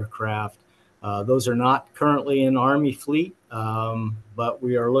landing aircraft. Those are not currently in Army fleet, but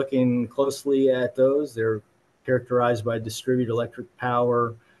we are looking closely at those. They're characterized by distributed electric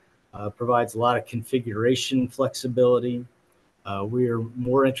power, provides a lot of configuration flexibility. We are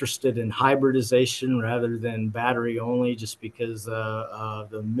more interested in hybridization rather than battery only, just because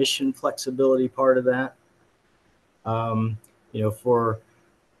the mission flexibility part of that. For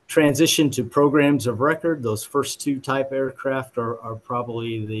transition to programs of record, those first two type aircraft are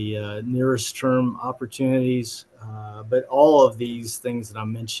probably the nearest term opportunities. But all of these things that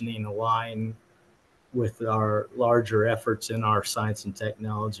I'm mentioning align with our larger efforts in our science and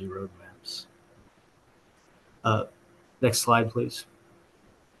technology roadmaps. Next slide, please.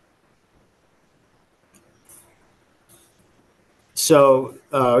 So,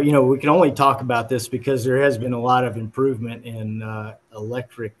 we can only talk about this because there has been a lot of improvement in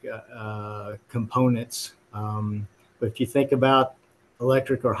electric components. But if you think about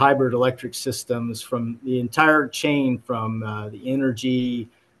electric or hybrid electric systems, from the entire chain, from the energy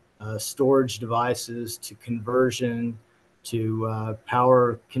storage devices to conversion to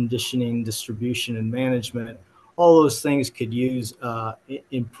power conditioning, distribution, and management, all those things could use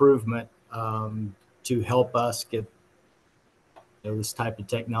improvement to help us get this type of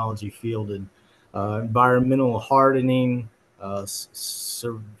technology fielded. Environmental hardening,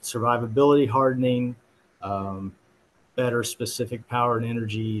 survivability hardening, better specific power and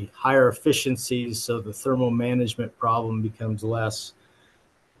energy, higher efficiencies, so the thermal management problem becomes less.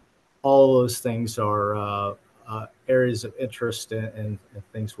 All those things are areas of interest and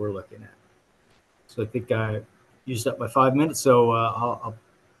things we're looking at. So I think I used up my 5 minutes, so I'll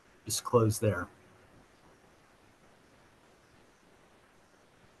just close there.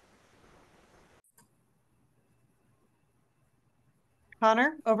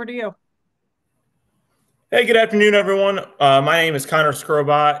 Connor, over to you. Hey, good afternoon, everyone. My name is Connor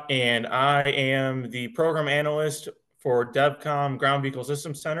Skrobot, and I am the program analyst for DevCom Ground Vehicle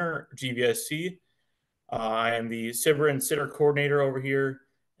Systems Center, GVSC. I am the SBIR and SITR coordinator over here.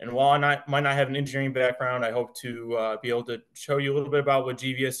 And while I might not have an engineering background, I hope to be able to show you a little bit about what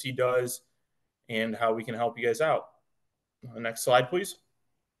GVSC does and how we can help you guys out. Next slide, please.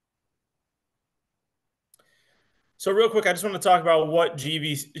 So real quick, I just want to talk about what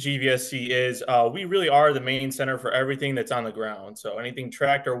GVSC is. We really are the main center for everything that's on the ground. So anything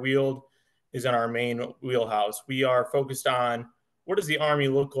tracked or wheeled is in our main wheelhouse. We are focused on what does the Army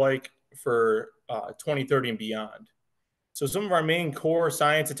look like for 2030 and beyond. So some of our main core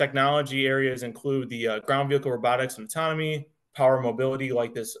science and technology areas include the ground vehicle robotics and autonomy, power mobility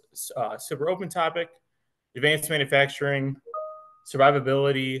like this SBIR open topic, advanced manufacturing,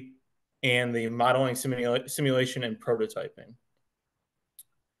 survivability, and the modeling, simulation, and prototyping.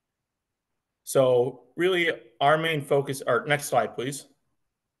 So really our main focus, our next slide, please.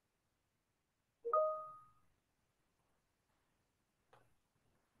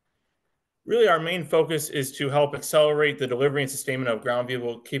 Really our main focus is to help accelerate the delivery and sustainment of ground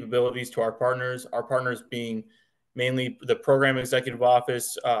vehicle capabilities to our partners being mainly the Program Executive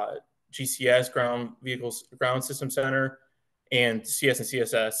Office, GCS, Ground System Center, and CS and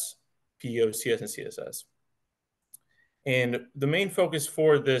CSS, PEO, CS and CSS. And the main focus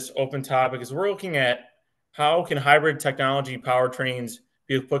for this open topic is we're looking at how can hybrid technology powertrains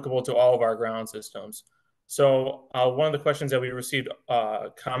be applicable to all of our ground systems. So one of the questions that we received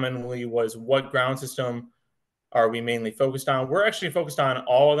commonly was, what ground system are we mainly focused on? We're actually focused on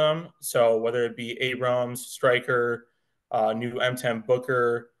all of them. So whether it be Abrams, Stryker, new M10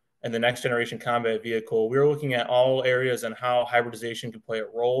 Booker, and the next generation combat vehicle, we're looking at all areas and how hybridization can play a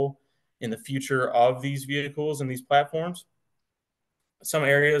role in the future of these vehicles and these platforms. Some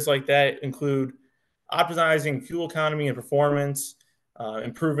areas like that include optimizing fuel economy and performance,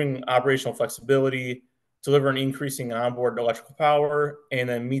 improving operational flexibility, delivering increasing onboard electrical power, and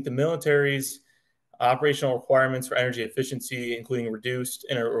then meet the military's operational requirements for energy efficiency, including reduced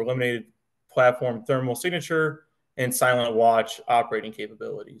or eliminated platform thermal signature and silent watch operating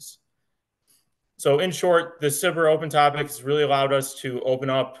capabilities. So in short, the SBIR open topic has really allowed us to open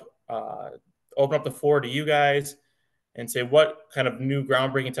up open up the floor to you guys and say, what kind of new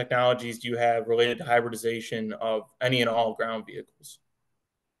groundbreaking technologies do you have related to hybridization of any and all ground vehicles?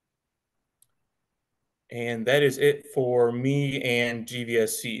 And that is it for me and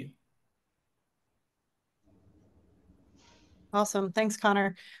GVSC. Awesome. Thanks,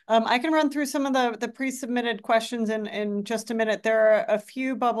 Connor. I can run through some of the pre-submitted questions in just a minute. There are a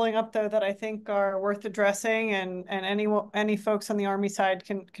few bubbling up, though, that I think are worth addressing, and any folks on the Army side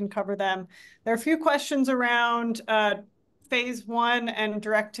can cover them. There are a few questions around phase 1 and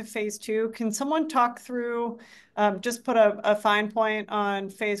direct to phase 2. Can someone talk through, just put a fine point on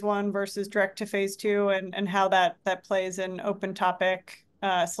phase 1 versus direct to phase 2 and how that plays in open topic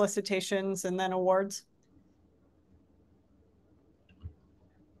solicitations and then awards?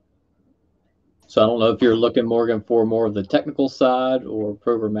 So I don't know if you're looking, Morgan, for more of the technical side or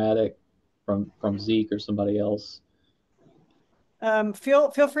programmatic from Zeke or somebody else.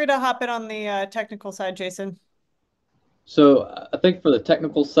 Feel free to hop in on the technical side, Jason. So I think for the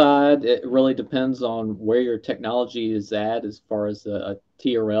technical side, it really depends on where your technology is at as far as a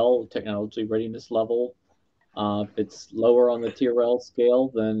TRL, technology readiness level. If it's lower on the TRL scale,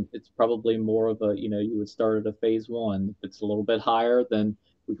 then it's probably more of a, you would start at a phase 1. If it's a little bit higher, then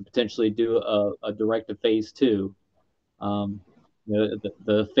we could potentially do a direct to phase 2.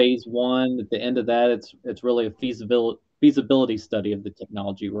 The phase 1, at the end of that, it's really a feasibility study of the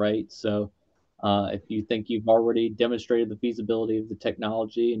technology, right? So if you think you've already demonstrated the feasibility of the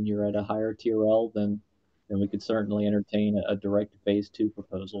technology and you're at a higher TRL, then we could certainly entertain a direct to phase 2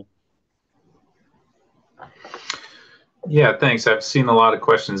 proposal. Yeah, thanks. I've seen a lot of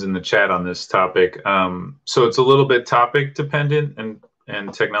questions in the chat on this topic. So it's a little bit topic dependent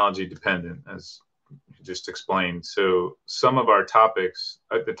and technology dependent, as you just explained. So some of our topics,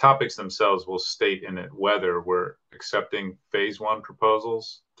 the topics themselves will state in it whether we're accepting phase 1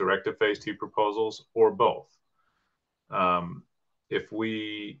 proposals, direct to phase 2 proposals, or both. If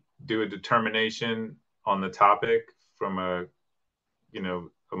we do a determination on the topic from a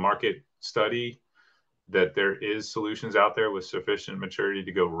market study that there is solutions out there with sufficient maturity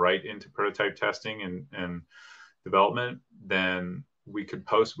to go right into prototype testing and development, then we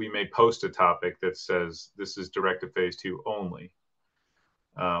may post a topic that says this is direct to phase 2 only.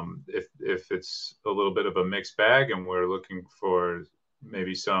 If it's a little bit of a mixed bag and we're looking for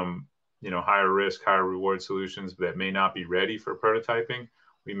maybe some higher risk, higher reward solutions that may not be ready for prototyping,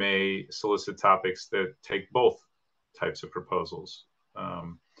 we may solicit topics that take both types of proposals.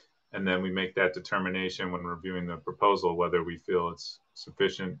 And then we make that determination when reviewing the proposal, whether we feel it's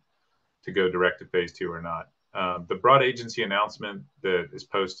sufficient to go direct to phase 2 or not. The broad agency announcement that is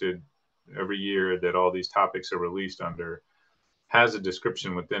posted every year that all these topics are released under has a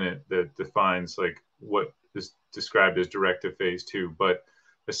description within it that defines like what is described as direct to phase 2. But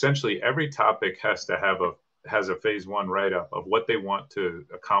essentially every topic has a phase 1 write-up of what they want to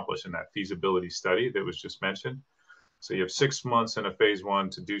accomplish in that feasibility study that was just mentioned. So you have 6 months in a phase 1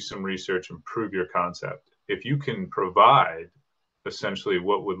 to do some research and prove your concept. If you can provide essentially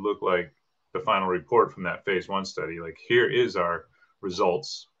what would look like the final report from that phase 1 study, like here is our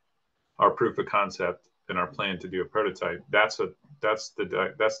results, our proof of concept, and our plan to do a prototype. That's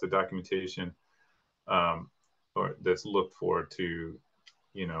the documentation or that's looked for to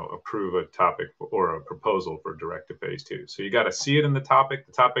approve a topic or a proposal for direct to phase 2. So you got to see it in the topic.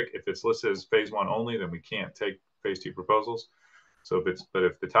 The topic, if it's listed as phase 1 only, then we can't take phase 2 proposals. So if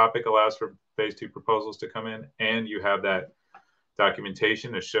the topic allows for phase 2 proposals to come in and you have that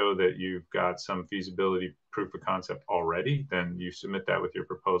documentation to show that you've got some feasibility proof of concept already, then you submit that with your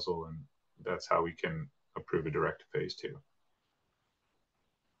proposal, and that's how we can approve a direct to phase 2.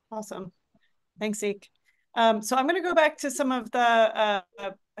 Awesome. Thanks, Zeke. So I'm going to go back to some of the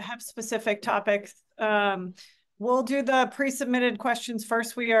HEP specific topics. We'll do the pre-submitted questions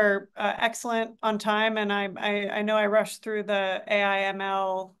first. We are excellent on time, and I know I rushed through the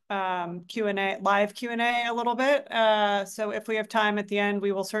AIML live Q&A a little bit. So if we have time at the end,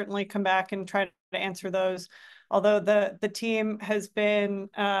 we will certainly come back and try to answer those. Although the team has been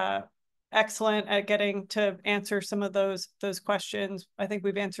excellent at getting to answer some of those questions. I think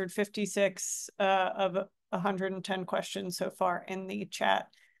we've answered 56 of 110 questions so far in the chat.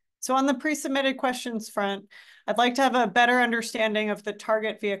 So on the pre-submitted questions front, I'd like to have a better understanding of the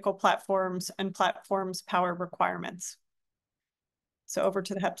target vehicle platforms and platforms' power requirements. So over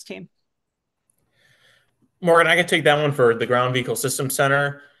to the HEPS team. Morgan, I can take that one for the Ground Vehicle Systems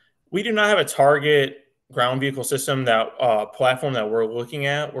Center. We do not have a target ground vehicle system platform that we're looking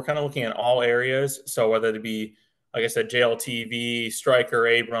at. We're kind of looking at all areas. So whether it be, like I said, JLTV, Stryker,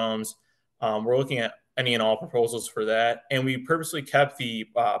 Abrams, we're looking at any and all proposals for that. And we purposely kept the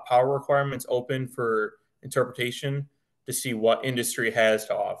power requirements open for interpretation to see what industry has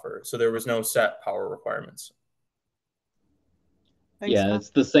to offer. So there was no set power requirements. Thanks, Yeah, Tom. it's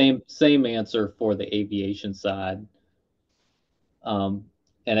the same answer for the aviation side. And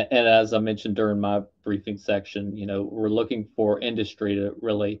as I mentioned during my briefing section, we're looking for industry to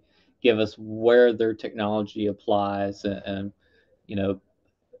really give us where their technology applies and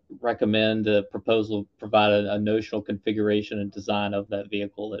recommend a proposal, provide a notional configuration and design of that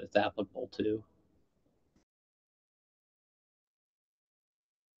vehicle that it's applicable to.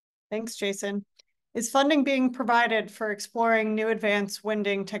 Thanks, Jason. Is funding being provided for exploring new advanced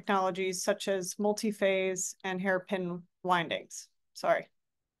winding technologies such as multi-phase and hairpin windings? Sorry.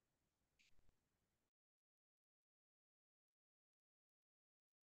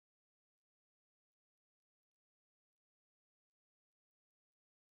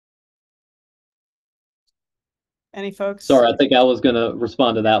 Any folks? Sorry, I think I was going to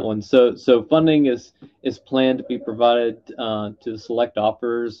respond to that one. So funding is planned to be provided to select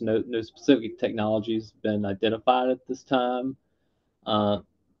offers. No specific technologies been identified at this time.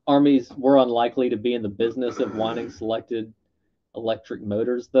 Armies were unlikely to be in the business of winding selected electric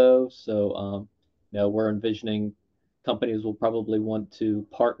motors, though. So we're envisioning companies will probably want to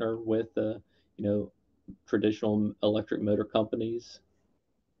partner with traditional electric motor companies.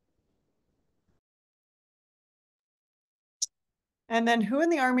 And then who in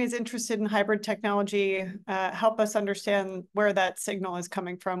the Army is interested in hybrid technology? Help us understand where that signal is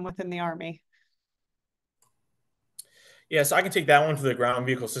coming from within the Army. Yes, I can take that one to the Ground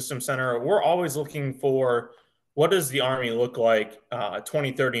Vehicle Systems Center. We're always looking for what does the Army look like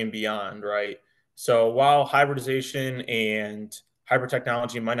 2030 and beyond, right? So while hybridization and hybrid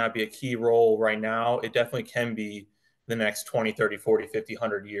technology might not be a key role right now, it definitely can be the next 20, 30, 40, 50,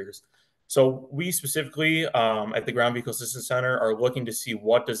 100 years. So we specifically at the Ground Vehicle Systems Center are looking to see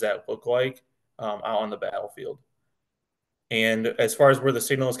what does that look like out on the battlefield. And as far as where the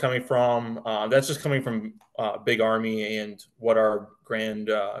signal is coming from, that's just coming from Big Army and what our grand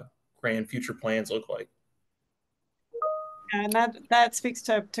future plans look like. And that speaks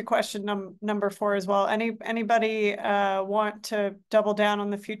to question number 4 as well. Anybody want to double down on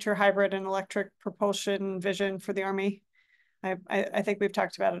the future hybrid and electric propulsion vision for the Army? I think we've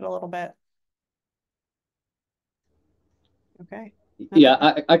talked about it a little bit. Okay.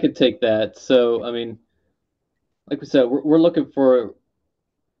 Yeah, I could take that. So, I mean, like we said, we're looking for,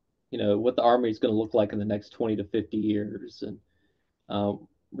 what the Army is going to look like in the next 20 to 50 years. And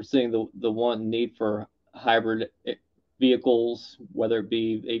we're seeing the one need for hybrid vehicles, whether it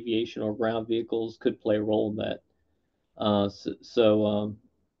be aviation or ground vehicles, could play a role in that.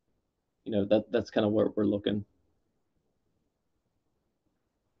 That's kind of where we're looking.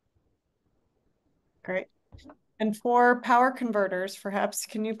 Great. And for power converters, perhaps,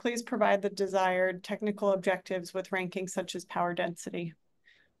 can you please provide the desired technical objectives with rankings such as power density?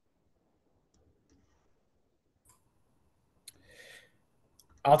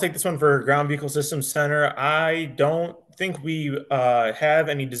 I'll take this one for Ground Vehicle Systems Center. I don't think we have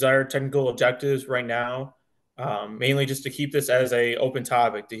any desired technical objectives right now, mainly just to keep this as an open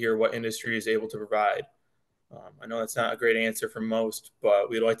topic to hear what industry is able to provide. I know that's not a great answer for most, but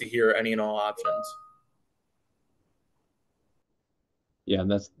we'd like to hear any and all options. Yeah,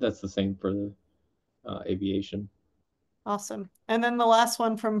 and that's the same for the aviation. Awesome. And then the last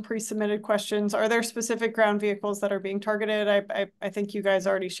one from pre-submitted questions: are there specific ground vehicles that are being targeted? I think you guys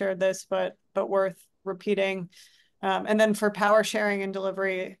already shared this, but worth repeating. And then for power sharing and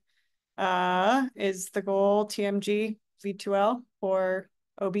delivery, is the goal TMG V2L or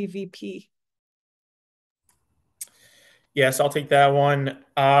OBVP? Yes, I'll take that one.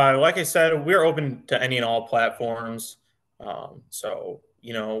 Like I said, we're open to any and all platforms.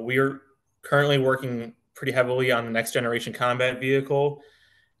 We're currently working pretty heavily on the next generation combat vehicle,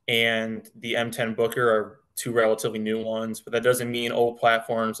 and the M10 Booker are 2 relatively new ones, but that doesn't mean old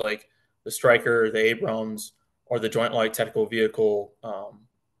platforms like the Stryker, the Abrams, or the Joint Light Tactical Vehicle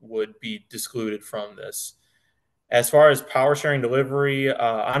would be excluded from this. As far as power sharing delivery,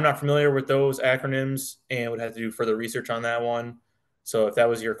 I'm not familiar with those acronyms and would have to do further research on that one. So if that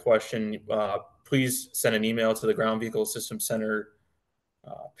was your question, please send an email to the Ground Vehicle Systems Center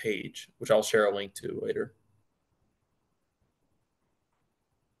page, which I'll share a link to later.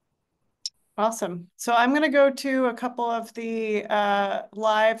 Awesome. So I'm going to go to a couple of the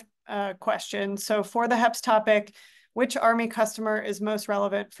live questions. So for the HEPS topic, which Army customer is most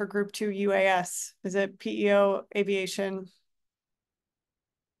relevant for Group 2 UAS? Is it PEO Aviation?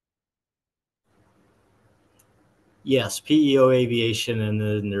 Yes, PEO Aviation, and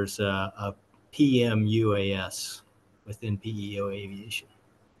then there's PM UAS within PEO Aviation.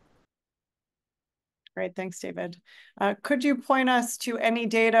 Great, thanks, David. Could you point us to any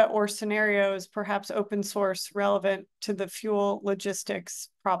data or scenarios, perhaps open source, relevant to the fuel logistics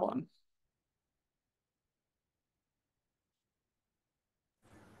problem?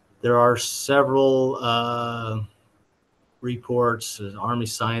 There are several reports, an Army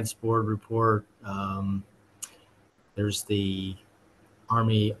Science Board report. There's the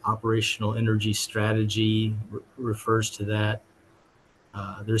Army Operational Energy Strategy refers to that.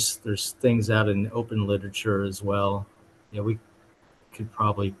 There's things out in open literature as well. Yeah, we could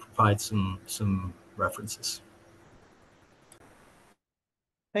probably provide some references.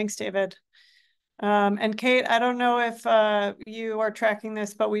 Thanks, David. And Kate, I don't know if you are tracking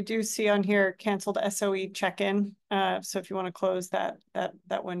this, but we do see on here canceled SOE check-in. So if you want to close that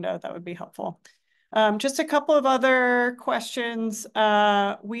window, that would be helpful. Just a couple of other questions.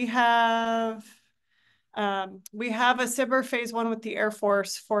 We have a SBIR phase 1 with the Air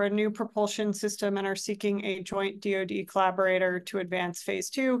Force for a new propulsion system and are seeking a joint DoD collaborator to advance phase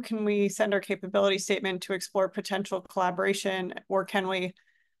 2. Can we send our capability statement to explore potential collaboration, or can we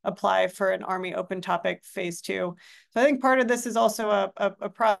apply for an Army open topic phase 2? So I think part of this is also a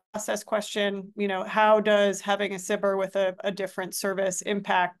process question. You know, how does having a SBIR with a different service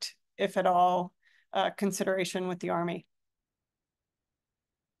impact, if at all, consideration with the Army?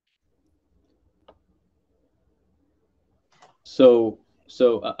 So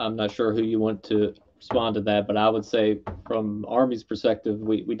I'm not sure who you want to respond to that, but I would say from Army's perspective,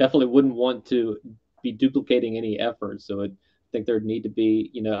 we definitely wouldn't want to be duplicating any efforts. So I think there'd need to be,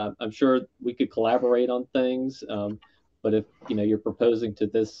 you know, I'm sure we could collaborate on things, but if, you know, you're proposing to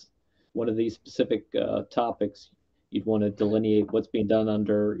this, one of these specific topics, you'd want to delineate what's being done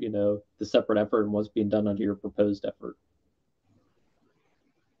under, you know, the separate effort and what's being done under your proposed effort.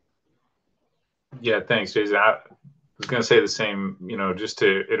 Yeah, thanks, Jason. I was going to say the same, you know, just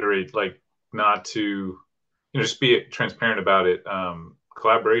to iterate, like, not to, you know, just be transparent about it.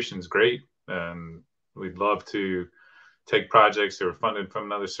 Collaboration is great, and we'd love to take projects that are funded from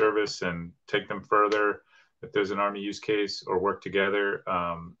another service and take them further if there's an Army use case, or work together.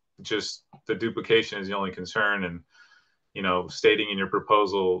 Just the duplication is the only concern, and, you know, stating in your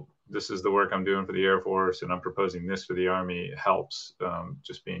proposal, this is the work I'm doing for the Air Force and I'm proposing this for the Army, helps.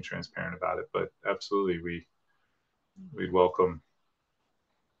 Just being transparent about it. But absolutely, we'd welcome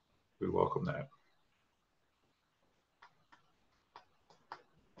that.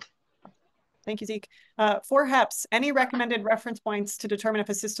 Thank you, Zeke. For HEPS, any recommended reference points to determine if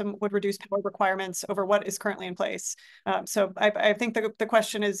a system would reduce power requirements over what is currently in place? So I think the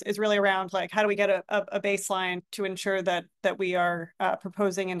question is really around, like, how do we get a baseline to ensure that we are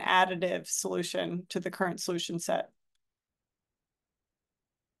proposing an additive solution to the current solution set?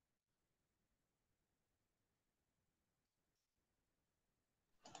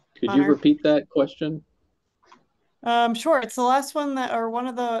 Could you repeat that question? Sure. It's the last one that, or one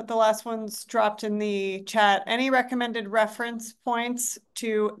of the last ones dropped in the chat. Any recommended reference points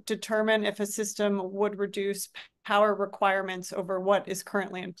to determine if a system would reduce power requirements over what is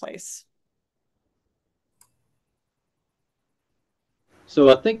currently in place? So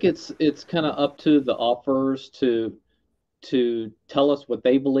I think it's kind of up to the offerers to tell us what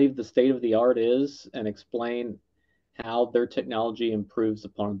they believe the state of the art is and explain how their technology improves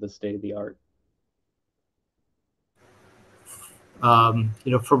upon the state of the art.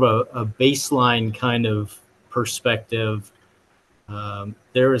 You know, from a baseline kind of perspective,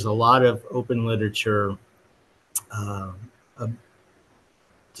 there is a lot of open literature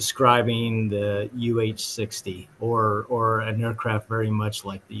describing the UH-60 or an aircraft very much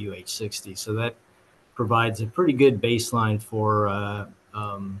like the UH-60. So that provides a pretty good baseline for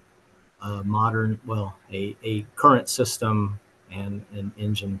a modern, well, a current system and an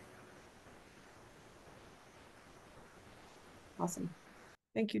engine. Awesome.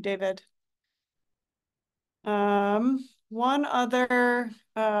 Thank you, David. One other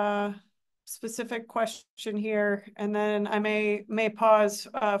specific question here, and then I may pause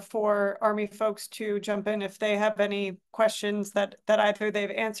for Army folks to jump in if they have any questions that either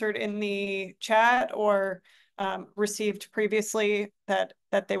they've answered in the chat or received previously that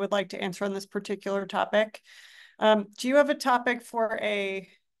they would like to answer on this particular topic. Do you have a topic for a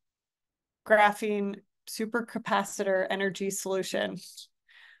graphene supercapacitor energy solution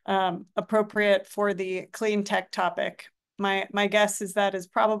appropriate for the clean tech topic? My guess is that is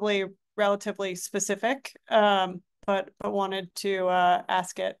probably relatively specific, but wanted to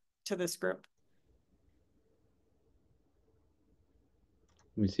ask it to this group.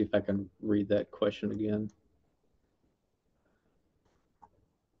 Let me see if I can read that question again.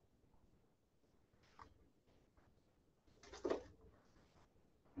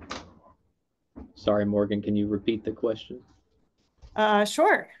 Sorry, Morgan, can you repeat the question?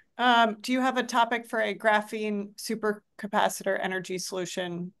 Sure. Do you have a topic for a graphene supercapacitor energy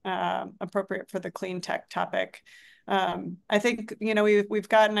solution appropriate for the clean tech topic? I think, you know, we've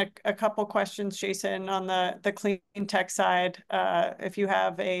gotten a couple questions, Jason, on the clean tech side. If you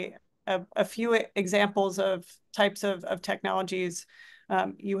have a few examples of types of technologies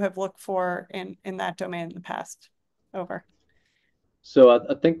you have looked for in that domain in the past. Over. So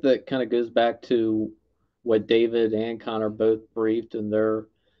I think that kind of goes back to what David and Connor both briefed in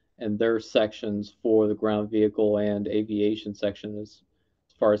their sections for the ground vehicle and aviation section as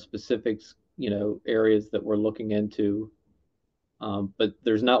far as specifics, you know, areas that we're looking into. But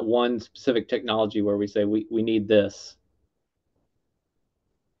there's not one specific technology where we say we need this.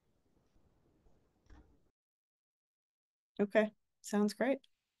 Okay, sounds great.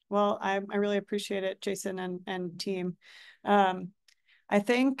 Well, I really appreciate it, Jason and team. I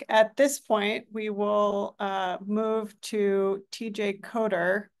think at this point, we will move to TJ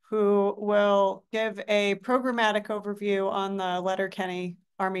Coder, who will give a programmatic overview on the Letterkenny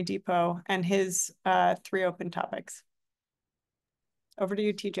Army Depot and his 3 open topics. Over to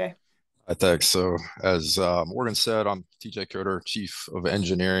you, TJ. Thanks. So as Morgan said, I'm TJ Coder, Chief of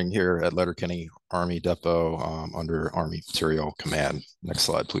Engineering here at Letterkenny Army Depot under Army Material Command. Next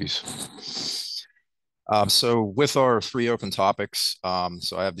slide, please. So with our 3 open topics,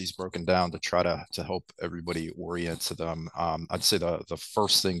 so I have these broken down to try to help everybody orient to them. I'd say the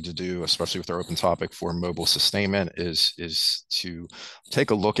first thing to do, especially with our open topic for mobile sustainment, is to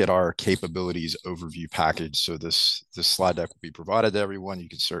take a look at our capabilities overview package. So this slide deck will be provided to everyone. You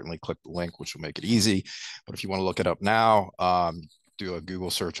can certainly click the link, which will make it easy. But if you want to look it up now, do a Google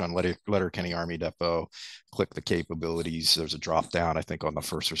search on Letterkenny Army Depot, click the capabilities. There's a drop down, I think on the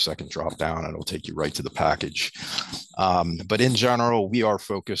first or second drop down, and it'll take you right to the package. But in general, we are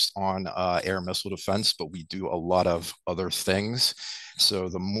focused on air missile defense, but we do a lot of other things. So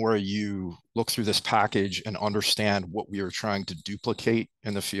the more you look through this package and understand what we are trying to duplicate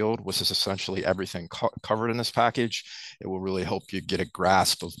in the field, which is essentially everything covered in this package, it will really help you get a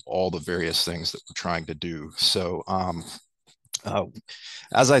grasp of all the various things that we're trying to do. So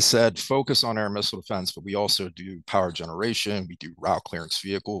as I said, focus on air missile defense, but we also do power generation. We do route clearance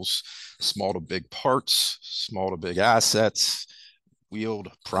vehicles, small to big parts, small to big assets, wheeled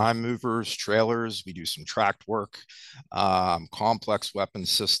prime movers, trailers. We do some tracked work, complex weapon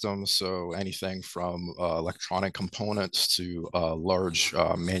systems. So anything from electronic components to large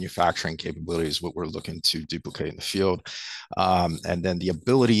manufacturing capabilities, what we're looking to duplicate in the field. And then the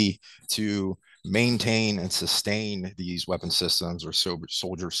ability to maintain and sustain these weapon systems or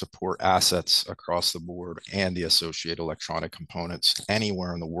soldier support assets across the board and the associated electronic components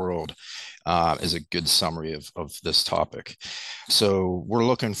anywhere in the world is a good summary of this topic. So we're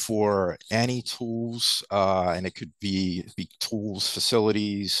looking for any tools, and it could be tools,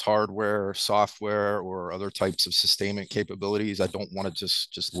 facilities, hardware, software, or other types of sustainment capabilities. I don't want to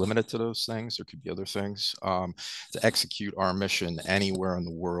just limit it to those things. There could be other things to execute our mission anywhere in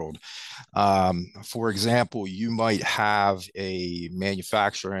the world. For example, you might have a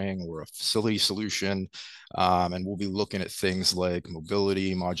manufacturing or a facility solution, and we'll be looking at things like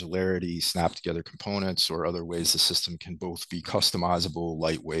mobility, modularity, snap together components, or other ways the system can both be customizable,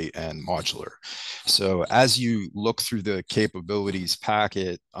 lightweight, and modular. So as you look through the capabilities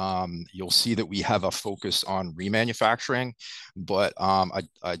packet, you'll see that we have a focus on remanufacturing, but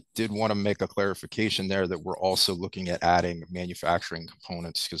I did want to make a clarification there that we're also looking at adding manufacturing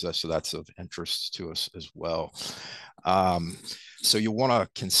components because that's of interest to us as well. So you want to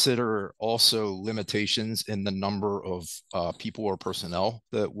consider also limitations in the number of people or personnel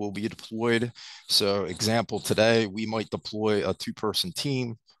that will be deployed. So example, today we might deploy a 2-person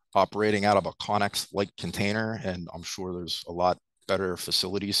team operating out of a Connex-like container, and I'm sure there's a lot better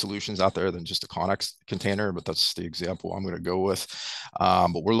facility solutions out there than just a Connex container, but that's the example I'm going to go with.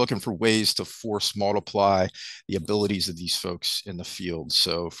 But we're looking for ways to force multiply the abilities of these folks in the field.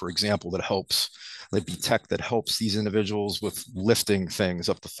 So for example, that'd be tech that helps these individuals with lifting things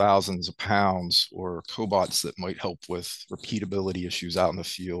up to thousands of pounds, or cobots that might help with repeatability issues out in the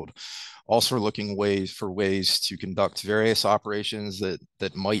field. Also looking for ways to conduct various operations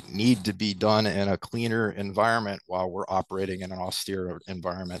that might need to be done in a cleaner environment while we're operating in an austere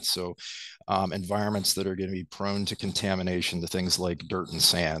environment. So environments that are going to be prone to contamination, to things like dirt and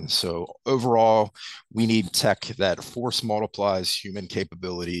sand. So overall, we need tech that force multiplies human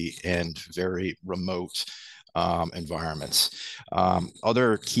capability in very remote environments.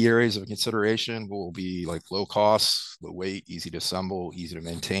 Other key areas of consideration will be like low cost, low weight, easy to assemble, easy to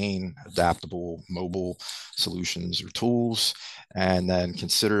maintain, adaptable, mobile solutions or tools, and then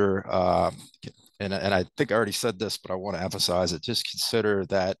consider and I think I already said this, but I want to emphasize it. Just consider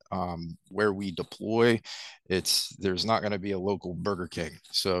that where we deploy, there's not going to be a local Burger King.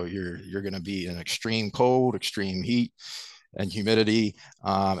 So you're going to be in extreme cold, extreme heat, and humidity,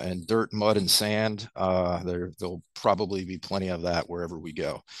 and dirt, mud, and sand. There'll probably be plenty of that wherever we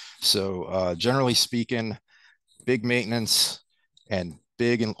go. So generally speaking, big maintenance and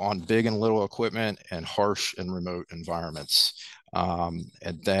big and little equipment, and harsh and remote environments.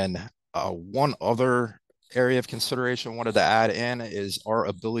 And then one other area of consideration I wanted to add in is our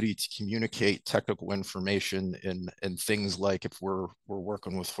ability to communicate technical information in things like if we're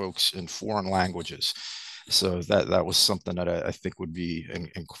working with folks in foreign languages. So that was something that I think would be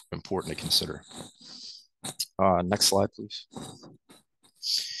important to consider. Next slide, please.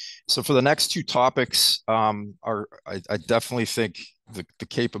 So for the next two topics, I definitely think the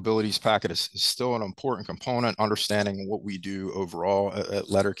capabilities packet is still an important component, understanding what we do overall at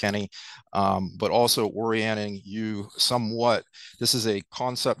Letterkenny, but also orienting you somewhat. This is a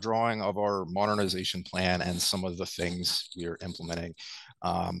concept drawing of our modernization plan and some of the things we are implementing.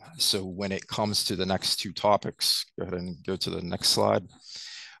 So when it comes to the next two topics, go ahead and go to the next slide.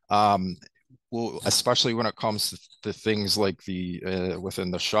 Well, especially when it comes to things like the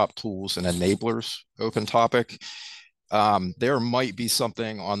within the shop tools and enablers open topic, there might be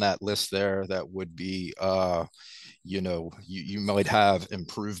something on that list there that would be, you might have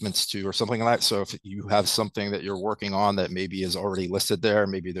improvements to or something like that. So if you have something that you're working on that maybe is already listed there,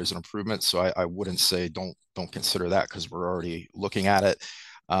 maybe there's an improvement. So I wouldn't say don't consider that because we're already looking at it.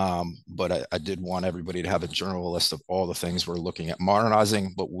 But I did want everybody to have a general list of all the things we're looking at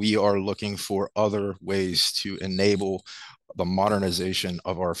modernizing, but we are looking for other ways to enable the modernization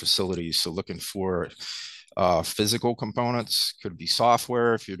of our facilities. So looking for physical components, could be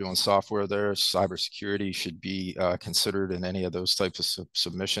software. If you're doing software there, cybersecurity should be considered in any of those types of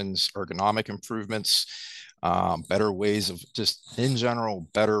submissions, ergonomic improvements, better ways of just in general,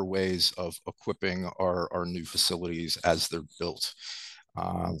 better ways of equipping our new facilities as they're built.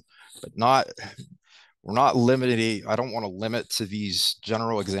 But we're not limiting. I don't want to limit to these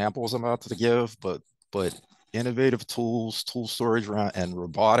general examples I'm about to give, but innovative tools, tool storage, and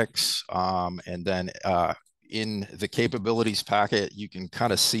robotics. And then in the capabilities packet, you can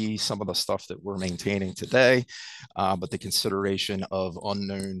kind of see some of the stuff that we're maintaining today, but the consideration of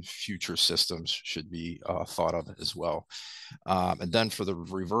unknown future systems should be thought of as well. And then for the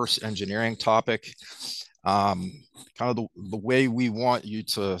reverse engineering topic, kind of the way we want you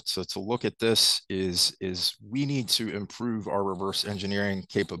to look at this is we need to improve our reverse engineering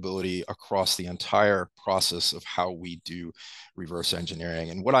capability across the entire process of how we do reverse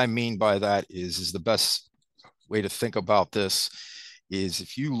engineering. And what I mean by that is the best way to think about this is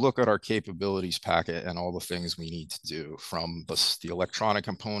if you look at our capabilities packet and all the things we need to do, from the electronic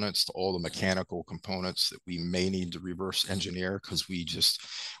components to all the mechanical components that we may need to reverse engineer because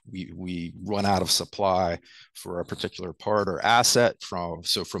we run out of supply for a particular part or asset, from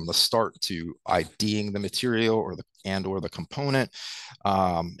the start to IDing the material or the component,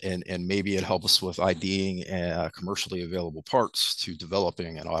 and maybe it helps us with IDing commercially available parts, to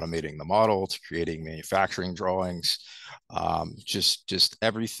developing and automating the model, to creating manufacturing drawings, just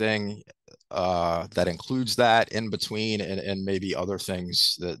everything that includes that in between, and maybe other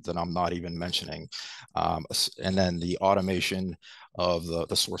things that I'm not even mentioning, and then the automation of the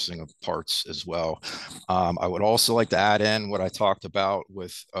sourcing of parts as well. I would also like to add in what I talked about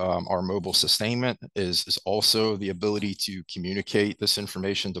with our mobile sustainment is also the ability to communicate this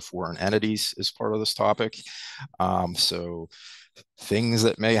information to foreign entities as part of this topic. So things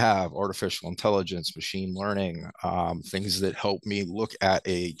that may have artificial intelligence, machine learning, things that help me look at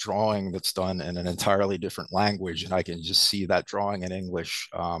a drawing that's done in an entirely different language and I can just see that drawing in English.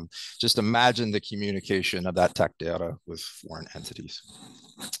 Just imagine the communication of that tech data with foreign entities.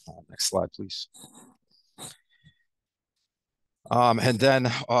 Next slide, please. And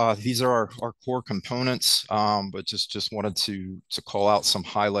then these are our core components, but just wanted to call out some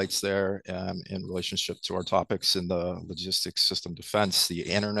highlights there in relationship to our topics in the logistics system defense, the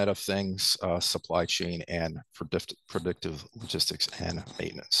Internet of Things, supply chain, and predictive logistics and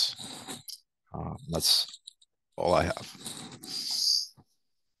maintenance. That's all I have.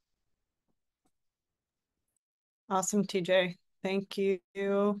 Awesome, TJ. Thank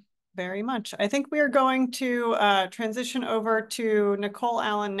you very much. I think we are going to transition over to Nicole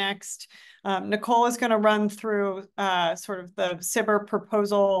Allen next. Nicole is going to run through sort of the SBIR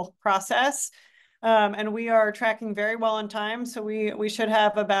proposal process. And we are tracking very well on time. So we should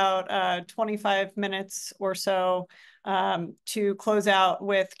have about 25 minutes or so to close out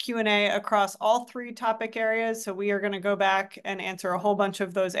with Q&A across all 3 topic areas. So we are going to go back and answer a whole bunch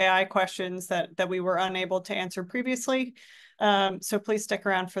of those AI questions that we were unable to answer previously. So please stick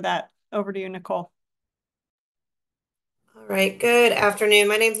around for that. Over to you, Nicole. All right, good afternoon.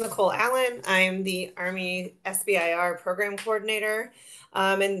 My name is Nicole Allen. I am the Army SBIR Program Coordinator.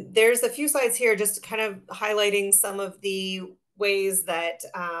 And there's a few slides here just kind of highlighting some of the ways that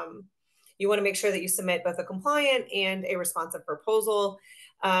you want to make sure that you submit both a compliant and a responsive proposal.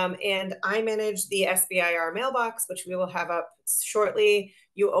 And I manage the SBIR mailbox, which we will have up shortly.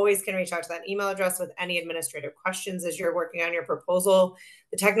 You always can reach out to that email address with any administrative questions as you're working on your proposal.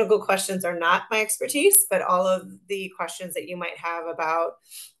 The technical questions are not my expertise, but all of the questions that you might have about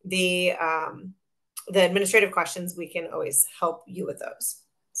the administrative questions, we can always help you with those.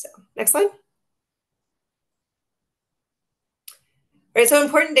 So next slide. All right, so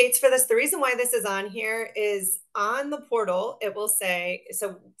important dates for this. The reason why this is on here is on the portal, it will say,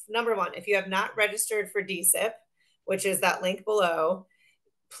 so number 1, if you have not registered for DSIP, which is that link below,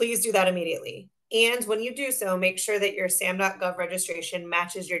 please do that immediately. And when you do so, make sure that your SAM.gov registration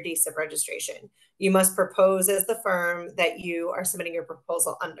matches your DSIP registration. You must propose as the firm that you are submitting your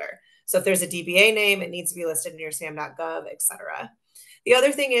proposal under. So if there's a DBA name, it needs to be listed in your SAM.gov, etc. The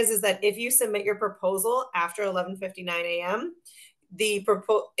other thing is that if you submit your proposal after 11:59 a.m.,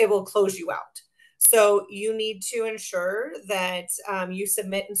 it will close you out. So you need to ensure that you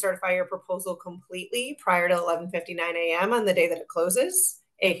submit and certify your proposal completely prior to 11:59 a.m. on the day that it closes,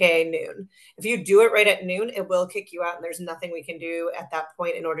 aka noon. If you do it right at noon, it will kick you out, and there's nothing we can do at that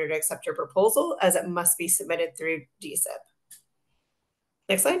point in order to accept your proposal, as it must be submitted through DSIP.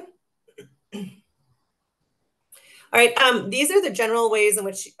 Next slide. All right, these are the general ways in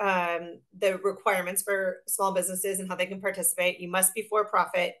which the requirements for small businesses and how they can participate. You must be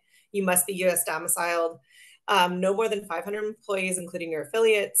for-profit. You must be U.S. domiciled. No more than 500 employees, including your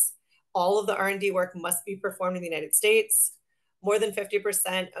affiliates. All of the R&D work must be performed in the United States. More than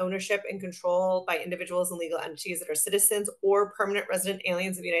 50% ownership and control by individuals and legal entities that are citizens or permanent resident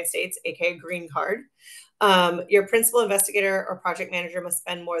aliens of the United States, aka green card. Your principal investigator or project manager must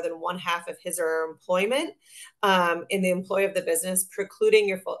spend more than 1/2 of his or her employment in the employ of the business,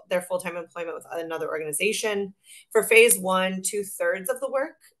 precluding their full-time employment with another organization. For phase 1, 2/3 of the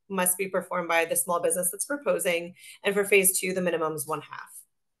work must be performed by the small business that's proposing. And for phase 2, the minimum is 1/2.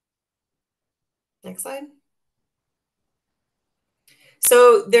 Next slide.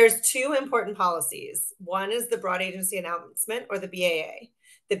 So there's 2 important policies. One is the broad agency announcement, or the BAA.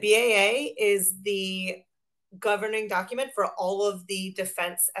 The BAA is the governing document for all of the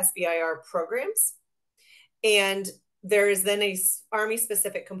defense SBIR programs. And there is then a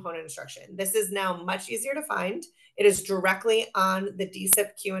Army-specific component instruction. This is now much easier to find. It is directly on the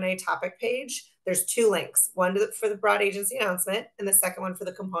DSIP Q&A topic page. There's 2 links, one for the broad agency announcement and the second one for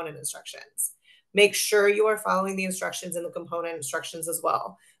the component instructions. Make sure you are following the instructions in the component instructions as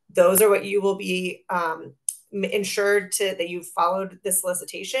well. Those are what you will be ensured that you've followed the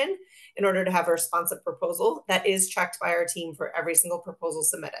solicitation in order to have a responsive proposal that is checked by our team for every single proposal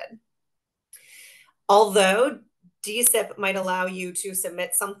submitted. Although DSIP might allow you to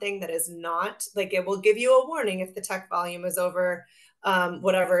submit something that is not, like, it will give you a warning if the tech volume is over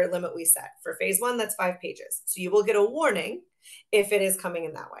whatever limit we set. For phase 1, that's 5 pages. So you will get a warning if it is coming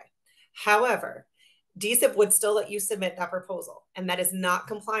in that way. However, DSIP would still let you submit that proposal, and that is not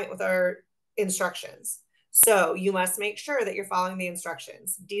compliant with our instructions. So you must make sure that you're following the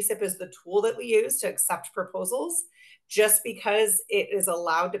instructions. DSIP is the tool that we use to accept proposals. Just because it is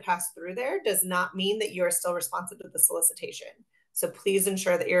allowed to pass through there does not mean that you are still responsive to the solicitation. So please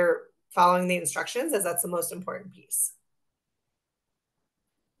ensure that you're following the instructions, as that's the most important piece.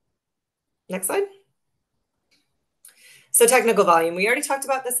 Next slide. So technical volume, we already talked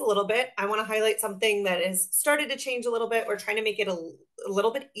about this a little bit. I want to highlight something that has started to change a little bit. We're trying to make it a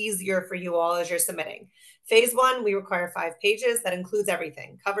little bit easier for you all as you're submitting. Phase 1, we require 5 pages. That includes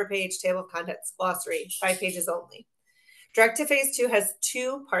everything: cover page, table of contents, glossary, 5 pages only. Direct to phase 2 has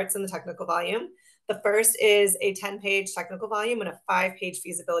 2 parts in the technical volume. The first is a 10-page technical volume and a 5-page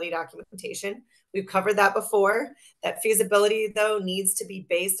feasibility documentation. We've covered that before. That feasibility, though, needs to be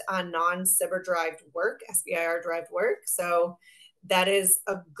based on non-SBIR-derived work, SBIR-derived work. So that is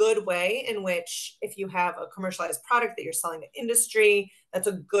a good way in which, if you have a commercialized product that you're selling to industry, that's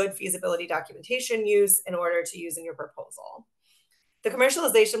a good feasibility documentation use in order to use in your proposal. The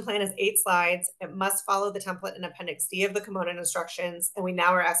commercialization plan is 8 slides. It must follow the template in Appendix D of the component instructions, and we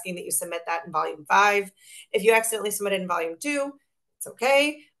now are asking that you submit that in Volume 5. If you accidentally submit it in Volume 2, it's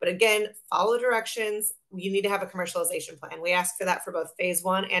okay. But again, follow directions. You need to have a commercialization plan. We ask for that for both phase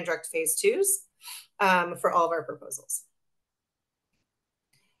 1 and direct phase 2s. for all of our proposals.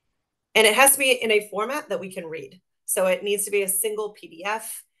 And it has to be in a format that we can read. So it needs to be a single PDF,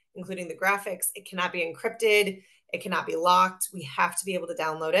 including the graphics. It cannot be encrypted. It cannot be locked. We have to be able to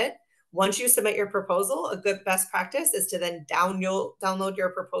download it. Once you submit your proposal, a good best practice is to then download your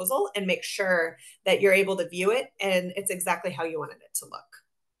proposal and make sure that you're able to view it and it's exactly how you wanted it to look.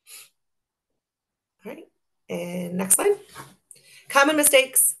 All right, and next slide. Common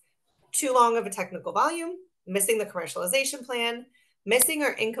mistakes: too long of a technical volume, missing the commercialization plan, missing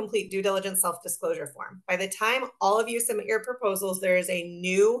or incomplete due diligence self-disclosure form. By the time all of you submit your proposals, there is a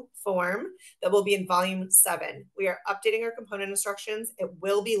new form that will be in volume 7. We are updating our component instructions. It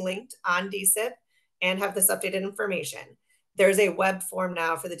will be linked on DSIP and have this updated information. There's a web form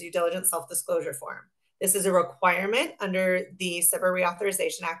now for the due diligence self-disclosure form. This is a requirement under the SBIR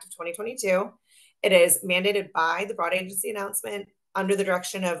Reauthorization Act of 2022. It is mandated by the broad agency announcement under the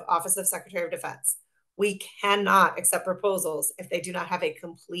direction of Office of Secretary of Defense. We cannot accept proposals if they do not have a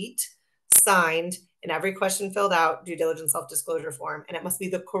complete, signed, and every question filled out due diligence self-disclosure form, and it must be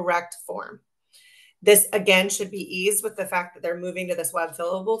the correct form. This, again, should be eased with the fact that they're moving to this web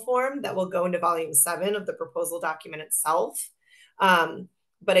fillable form that will go into volume 7 of the proposal document itself.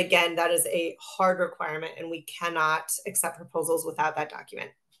 But again, that is a hard requirement, and we cannot accept proposals without that document.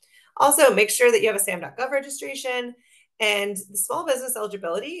 Also, make sure that you have a SAM.gov registration. And the small business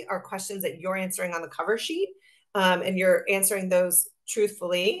eligibility are questions that you're answering on the cover sheet, and you're answering those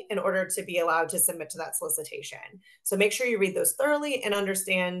truthfully in order to be allowed to submit to that solicitation. So make sure you read those thoroughly and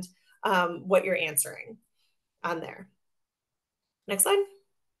understand what you're answering on there. Next slide.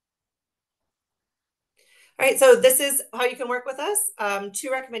 All right, so this is how you can work with us.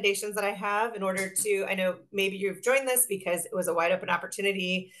 2 recommendations that I have in order to, I know maybe you've joined this because it was a wide open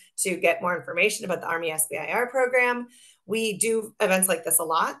opportunity to get more information about the Army SBIR program. We do events like this a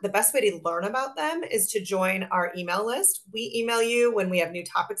lot. The best way to learn about them is to join our email list. We email you when we have new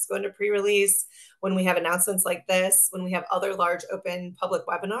topics go into pre-release, when we have announcements like this, when we have other large open public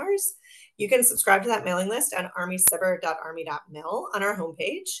webinars. You can subscribe to that mailing list on armysibir.army.mil on our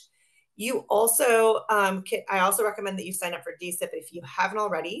homepage. You also, I also recommend that you sign up for DSIP if you haven't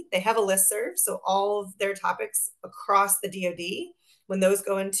already. They have a listserv, so all of their topics across the DoD, when those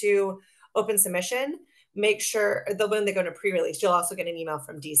go into open submission, make sure that when they go to pre-release, you'll also get an email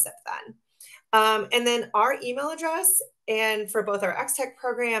from DSIP then. And then our email address, and for both our X-Tech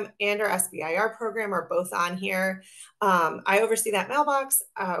program and our SBIR program, are both on here. I oversee that mailbox.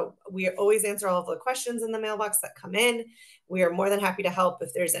 We always answer all of the questions in the mailbox that come in. We are more than happy to help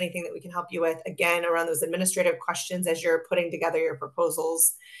if there's anything that we can help you with, again, around those administrative questions as you're putting together your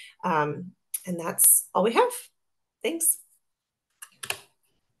proposals. And that's all we have. Thanks.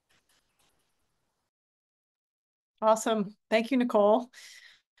 Awesome. Thank you, Nicole.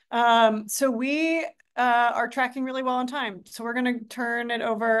 So we are tracking really well on time. So we're going to turn it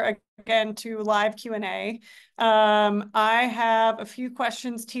over again to live Q&A. I have a few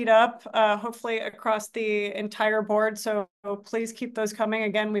questions teed up, hopefully across the entire board. So please keep those coming.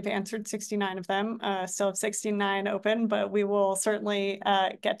 Again, we've answered 69 of them, still have 69 open, but we will certainly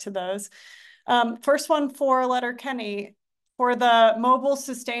get to those. First one for Letterkenny. For the mobile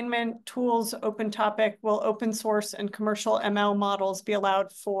sustainment tools open topic, will open source and commercial ML models be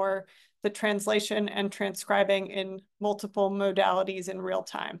allowed for the translation and transcribing in multiple modalities in real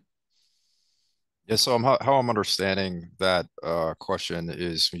time? Yeah, so how I'm understanding that question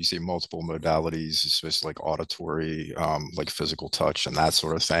is when you say multiple modalities, it's just like auditory, like physical touch and that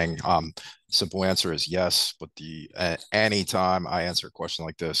sort of thing. Simple answer is yes, but anytime I answer a question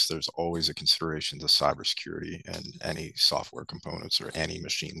like this, there's always a consideration to cybersecurity and any software components or any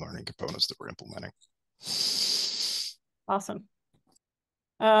machine learning components that we're implementing. Awesome.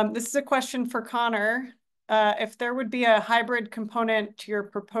 This is a question for Connor. If there would be a hybrid component to your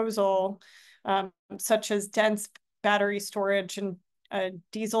proposal, such as dense battery storage and a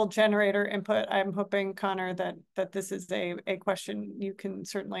diesel generator input, I'm hoping, Connor, that this is a question you can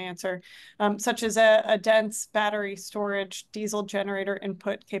certainly answer, such as a dense battery storage diesel generator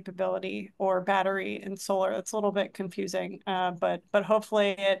input capability or battery and solar. It's a little bit confusing, but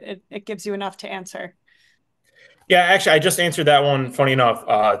hopefully it gives you enough to answer. Yeah, actually, I just answered that one, funny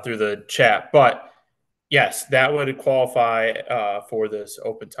enough, through the chat. But yes, that would qualify for this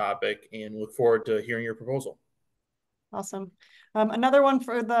open topic, and look forward to hearing your proposal. Awesome. Another one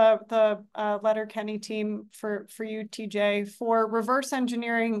for the Letterkenny team for you, TJ. For reverse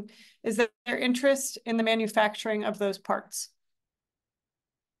engineering, is there interest in the manufacturing of those parts?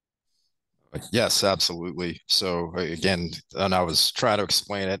 Yes, absolutely. So again, and I was trying to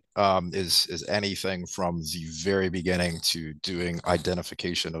explain it, is anything from the very beginning to doing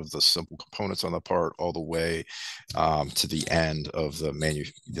identification of the simple components on the part all the way to the end of the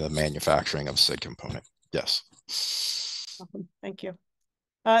manufacturing of said component. Yes. Awesome. Thank you.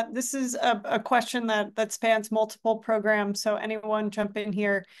 This is a question that spans multiple programs, so anyone jump in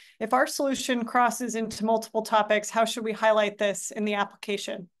here. If our solution crosses into multiple topics, how should we highlight this in the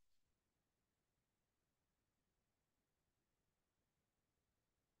application?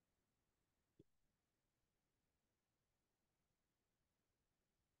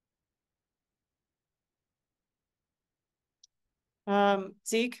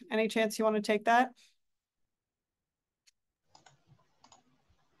 Zeke, any chance you want to take that?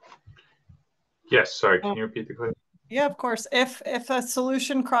 Yes, sorry, can you repeat the question? Yeah, of course. If a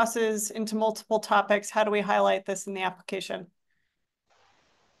solution crosses into multiple topics, how do we highlight this in the application?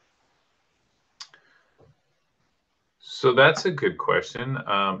 So that's a good question.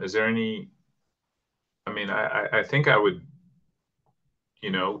 Is there any, I mean, I think I would,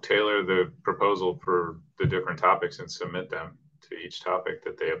 tailor the proposal for the different topics and submit them to each topic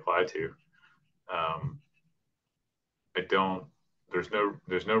that they apply to. I don't, there's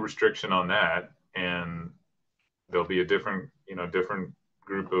no restriction on that. And there'll be a different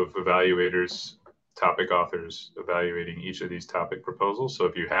group of evaluators, topic authors evaluating each of these topic proposals. So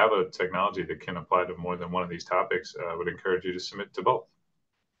if you have a technology that can apply to more than one of these topics, I would encourage you to submit to both.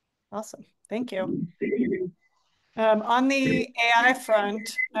 Awesome. Thank you. On the AI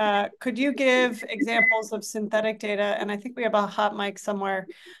front, could you give examples of synthetic data? And I think we have a hot mic somewhere.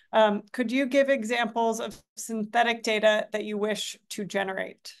 Could you give examples of synthetic data that you wish to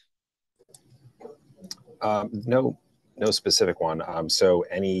generate? No specific one. So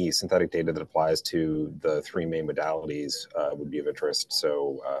any synthetic data that applies to the three main modalities would be of interest.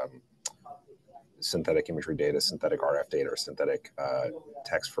 So synthetic imagery data, synthetic RF data, or synthetic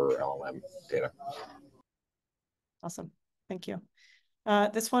text for LLM data. Awesome. Thank you.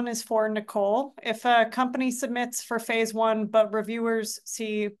 This one is for Nicole. If a company submits for phase 1, but reviewers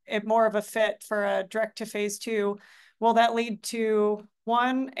see it more of a fit for a direct to phase 2, will that lead to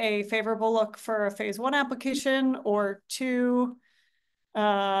 1, a favorable look for a phase 1 application, or 2,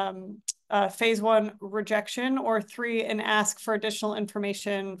 phase 1 rejection, or 3, an ask for additional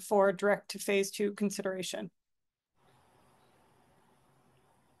information for direct to phase 2 consideration?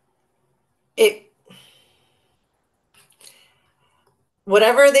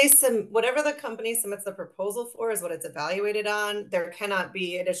 Whatever the company submits the proposal for is what it's evaluated on. There cannot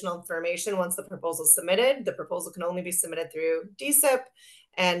be additional information once the proposal is submitted. The proposal can only be submitted through DSIP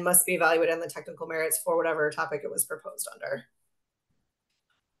and must be evaluated on the technical merits for whatever topic it was proposed under.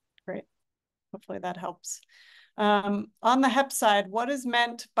 Great. Hopefully that helps. On the HEP side, what is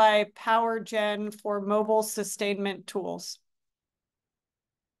meant by power gen for mobile sustainment tools?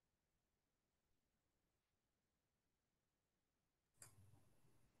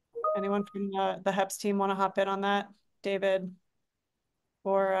 Anyone from the HEPS team want to hop in on that? David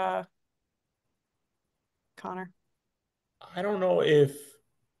or Connor? I don't know if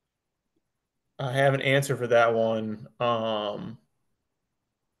I have an answer for that one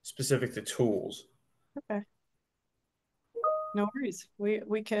specific to tools. Okay. No worries.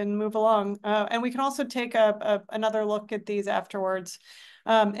 We can move along. And we can also take another look at these afterwards.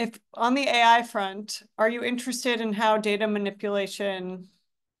 If on the AI front, are you interested in how data manipulation,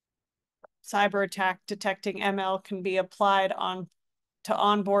 cyber attack detecting ML can be applied to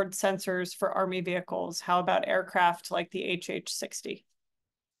onboard sensors for Army vehicles? How about aircraft like the HH-60?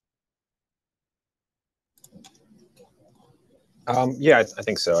 Yeah, I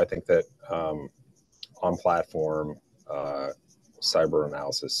think so. I think that on platform cyber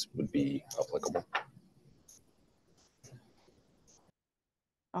analysis would be applicable.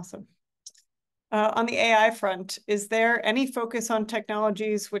 Awesome. On the AI front, is there any focus on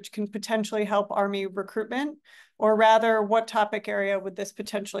technologies which can potentially help Army recruitment? Or rather, what topic area would this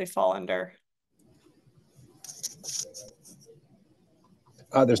potentially fall under?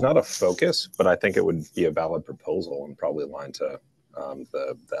 There's not a focus, but I think it would be a valid proposal and probably aligned to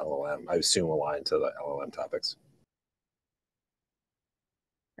the LLM. I assume aligned to the LLM topics.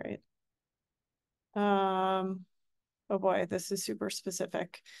 Great. Oh boy, this is super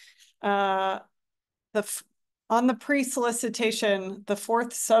specific. On the pre-solicitation, the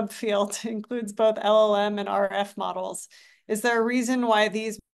 4th subfield includes both LLM and RF models. Is there a reason why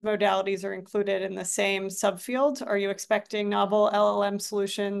these modalities are included in the same subfield? Are you expecting novel LLM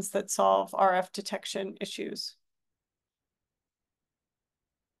solutions that solve RF detection issues?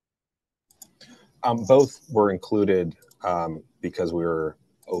 Both were included because we were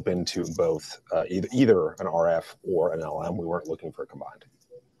open to both either an RF or an LM. We weren't looking for a combined.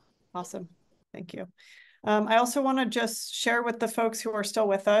 Awesome. Thank you. I also want to just share with the folks who are still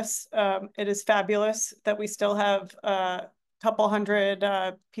with us. It is fabulous that we still have a couple hundred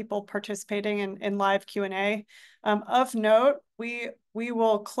people participating in live Q&A. Of note, we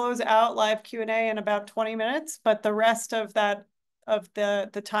will close out live Q&A in about 20 minutes, but the rest of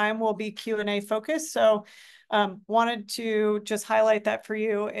the time will be Q&A focused. So wanted to just highlight that for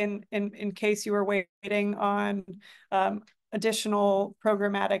you in case you were waiting on additional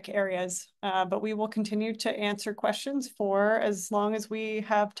programmatic areas, but we will continue to answer questions for as long as we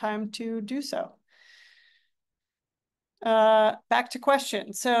have time to do so. Back to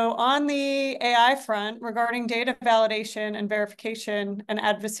questions. So on the AI front, regarding data validation and verification and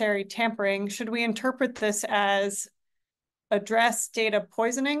adversary tampering, should we interpret this as address data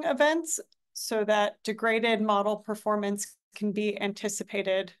poisoning events so that degraded model performance can be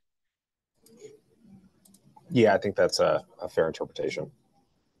anticipated? Yeah, I think that's a fair interpretation.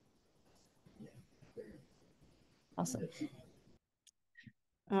 Awesome.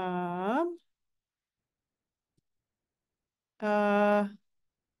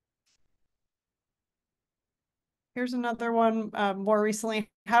 Here's another one more recently.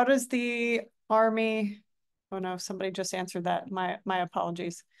 How does the Army, oh no, somebody just answered that. My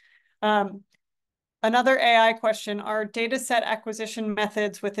apologies. Another AI question, are data set acquisition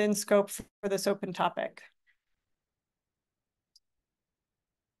methods within scope for this open topic?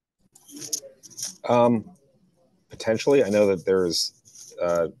 Potentially. I know that there's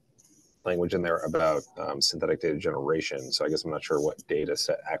language in there about synthetic data generation. So I guess I'm not sure what data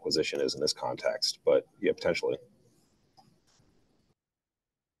set acquisition is in this context, but yeah, potentially.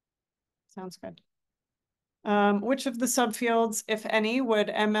 Sounds good. Which of the subfields, if any, would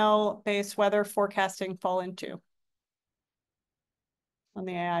ML-based weather forecasting fall into on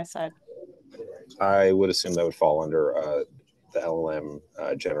the AI side? I would assume that would fall under the LLM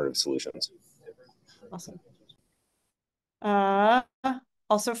generative solutions. Awesome.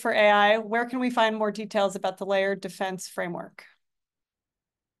 Also for AI, where can we find more details about the layered defense framework?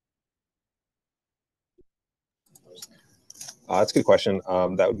 That's a good question.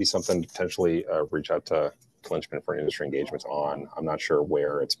 That would be something to potentially reach out to Lynchman for industry engagement on. I'm not sure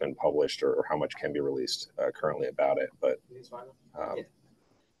where it's been published or how much can be released currently about it, but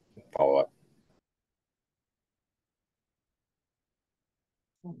follow up.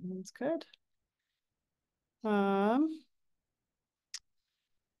 That's good.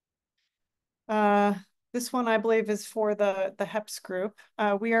 This one, I believe, is for the HEPS group.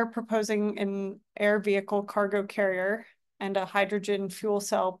 We are proposing an air vehicle cargo carrier and a hydrogen fuel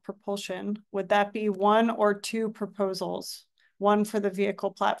cell propulsion. Would that be one or two proposals? One for the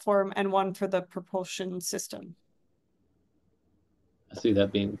vehicle platform and one for the propulsion system? I see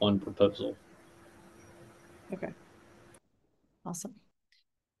that being one proposal. Okay. Awesome.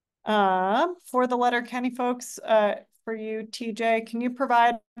 For the Letterkenny folks, for you, TJ, can you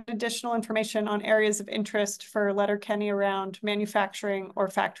provide additional information on areas of interest for Letterkenny around manufacturing or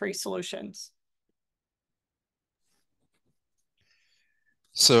factory solutions?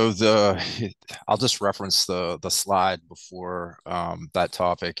 So I'll just reference the slide before that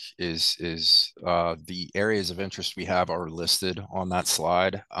topic is the areas of interest we have are listed on that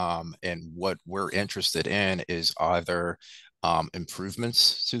slide, and what we're interested in is either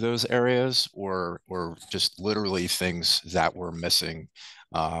improvements to those areas or just literally things that we're missing,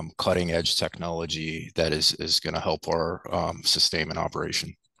 cutting edge technology that is going to help our sustainment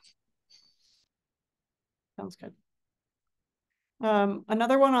operation. Sounds good.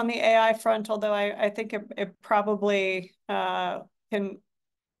 Another one on the AI front, although I think it probably can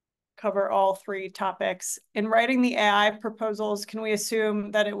cover all three topics. In writing the AI proposals, can we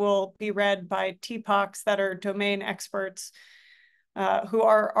assume that it will be read by TPOCs that are domain experts who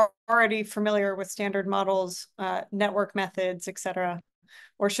are already familiar with standard models, network methods, et cetera?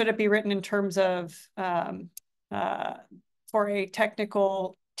 Or should it be written in terms of for a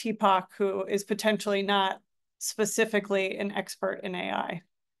technical TPOC who is potentially not specifically an expert in AI?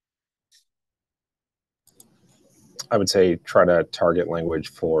 I would say try to target language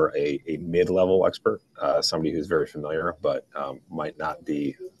for a mid-level expert, somebody who's very familiar, but might not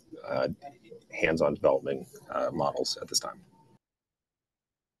be hands-on developing models at this time.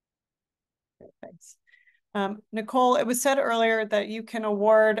 Thanks. Nicole, it was said earlier that you can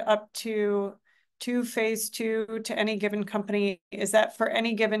award up to 2 phase 2 to any given company. Is that for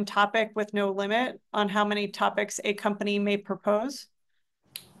any given topic with no limit on how many topics a company may propose?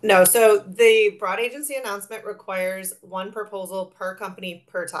 No, so the broad agency announcement requires one proposal per company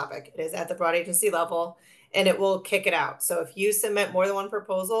per topic. It is at the broad agency level, and it will kick it out. So if you submit more than one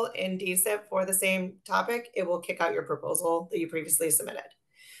proposal in DSIP for the same topic, it will kick out your proposal that you previously submitted.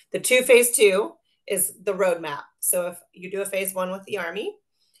 The phase two is the roadmap. So if you do a phase one with the Army,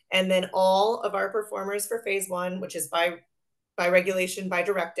 and then all of our performers for phase one, which is by regulation, by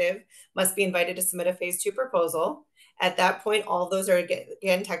directive, must be invited to submit a phase two proposal. At that point, all of those are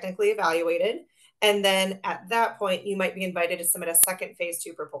again technically evaluated. And then at that point, you might be invited to submit a second phase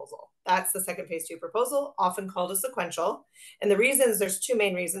two proposal. That's the second phase two proposal, often called a sequential. And the reasons, there's two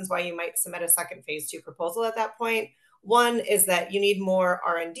main reasons why you might submit a second phase two proposal at that point. One is that you need more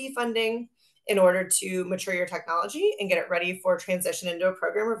R&D funding in order to mature your technology and get it ready for transition into a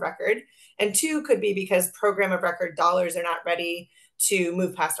program of record. And two could be because program of record dollars are not ready to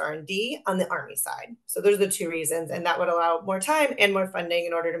move past R&D on the Army side. So those are the two reasons, and that would allow more time and more funding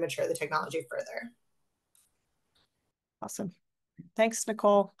in order to mature the technology further. Awesome. Thanks,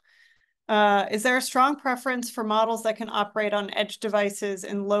 Nicole. Is there a strong preference for models that can operate on edge devices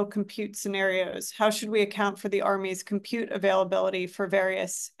in low compute scenarios? How should we account for the Army's compute availability for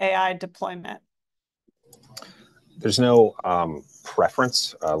various AI deployment? There's no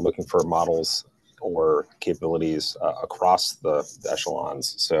preference looking for models or capabilities across the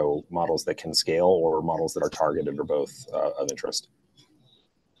echelons. So models that can scale or models that are targeted are both of interest.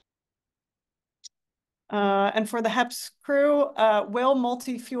 And for the HEPS crew, will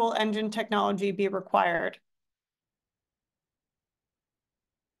multi-fuel engine technology be required?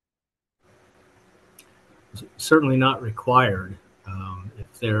 Certainly not required.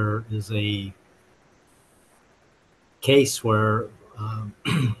 If there is a case where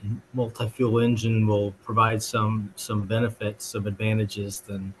multi-fuel engine will provide some benefits, some advantages,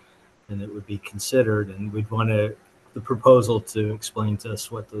 then it would be considered, and we'd want the proposal to explain to us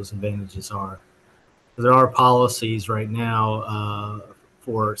what those advantages are. There are policies right now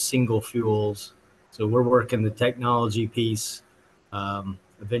for single fuels, so we're working the technology piece.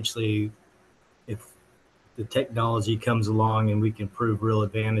 Eventually, if the technology comes along and we can prove real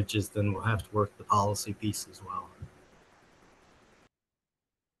advantages, then we'll have to work the policy piece as well.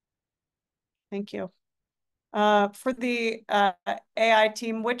 Thank you. For the AI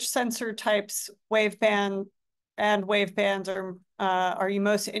team, which sensor types, waveband and wavebands are you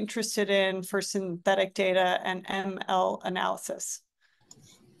most interested in for synthetic data and ML analysis?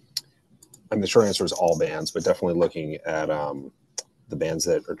 And the short answer is all bands, but definitely looking at the bands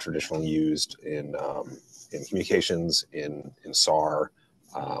that are traditionally used in communications, in SAR,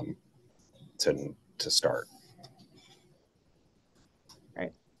 to start.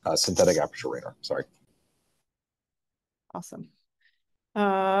 Right. Synthetic aperture radar, sorry. Awesome.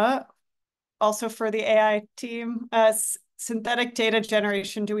 Also for the AI team, synthetic data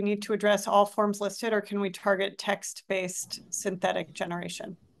generation, do we need to address all forms listed, or can we target text-based synthetic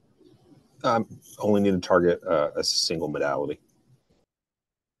generation? Only need to target a single modality.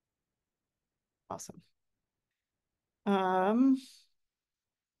 Awesome.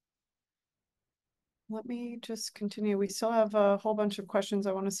 Let me just continue. We still have a whole bunch of questions.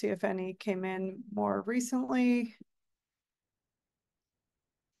 I want to see if any came in more recently.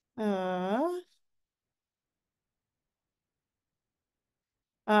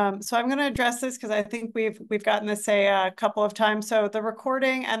 So I'm going to address this because I think we've gotten this a couple of times. So the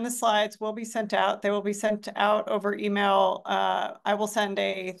recording and the slides will be sent out. They will be sent out over email. I will send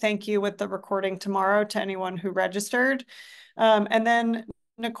a thank you with the recording tomorrow to anyone who registered. And then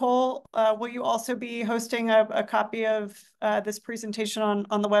Nicole, will you also be hosting a copy of this presentation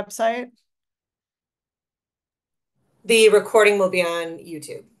on the website? The recording will be on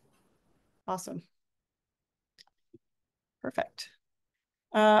YouTube. Awesome. Perfect.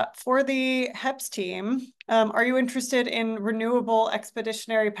 For the HEPS team, are you interested in renewable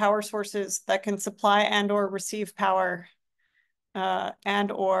expeditionary power sources that can supply and or receive power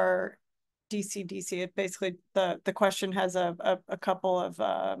and or DC-DC? It basically, the question has a couple of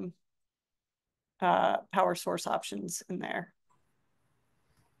power source options in there.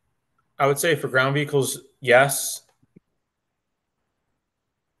 I would say for ground vehicles, yes.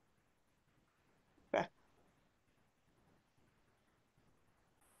 Okay.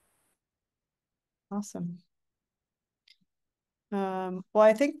 Awesome. Well,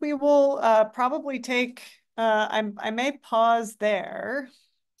 I think we will probably take, I may pause there.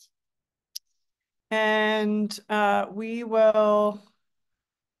 And we will,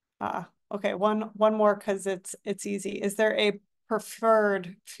 okay, one more because it's easy. Is there a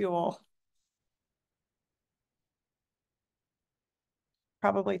preferred fuel?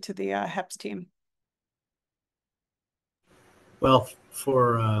 Probably to the HEPS team. Well,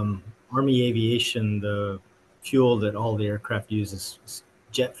 for Army aviation, the fuel that all the aircraft uses is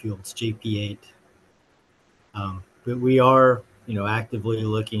jet fuel. It's JP8. But we are, actively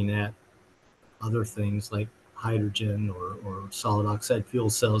looking at other things like hydrogen or solid oxide fuel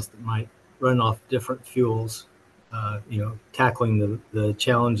cells that might run off different fuels. Tackling the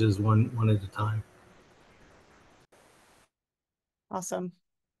challenges one at a time. Awesome.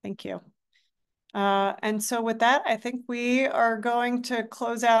 Thank you. And so with that, I think we are going to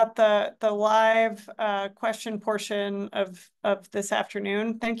close out the live question portion of this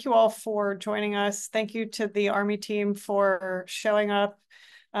afternoon. Thank you all for joining us. Thank you to the Army team for showing up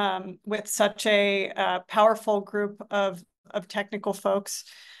with such a powerful group of technical folks.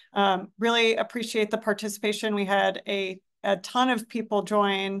 Really appreciate the participation. We had a ton of people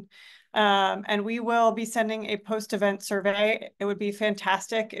join. And we will be sending a post-event survey. It would be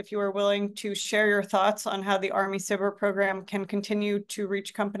fantastic if you are willing to share your thoughts on how the Army SBIR program can continue to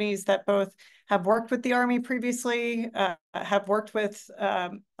reach companies that both have worked with the Army previously, have worked with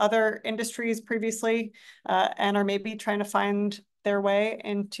other industries previously, and are maybe trying to find their way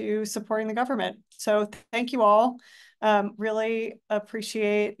into supporting the government. So thank you all. Really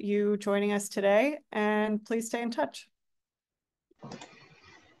appreciate you joining us today, and please stay in touch.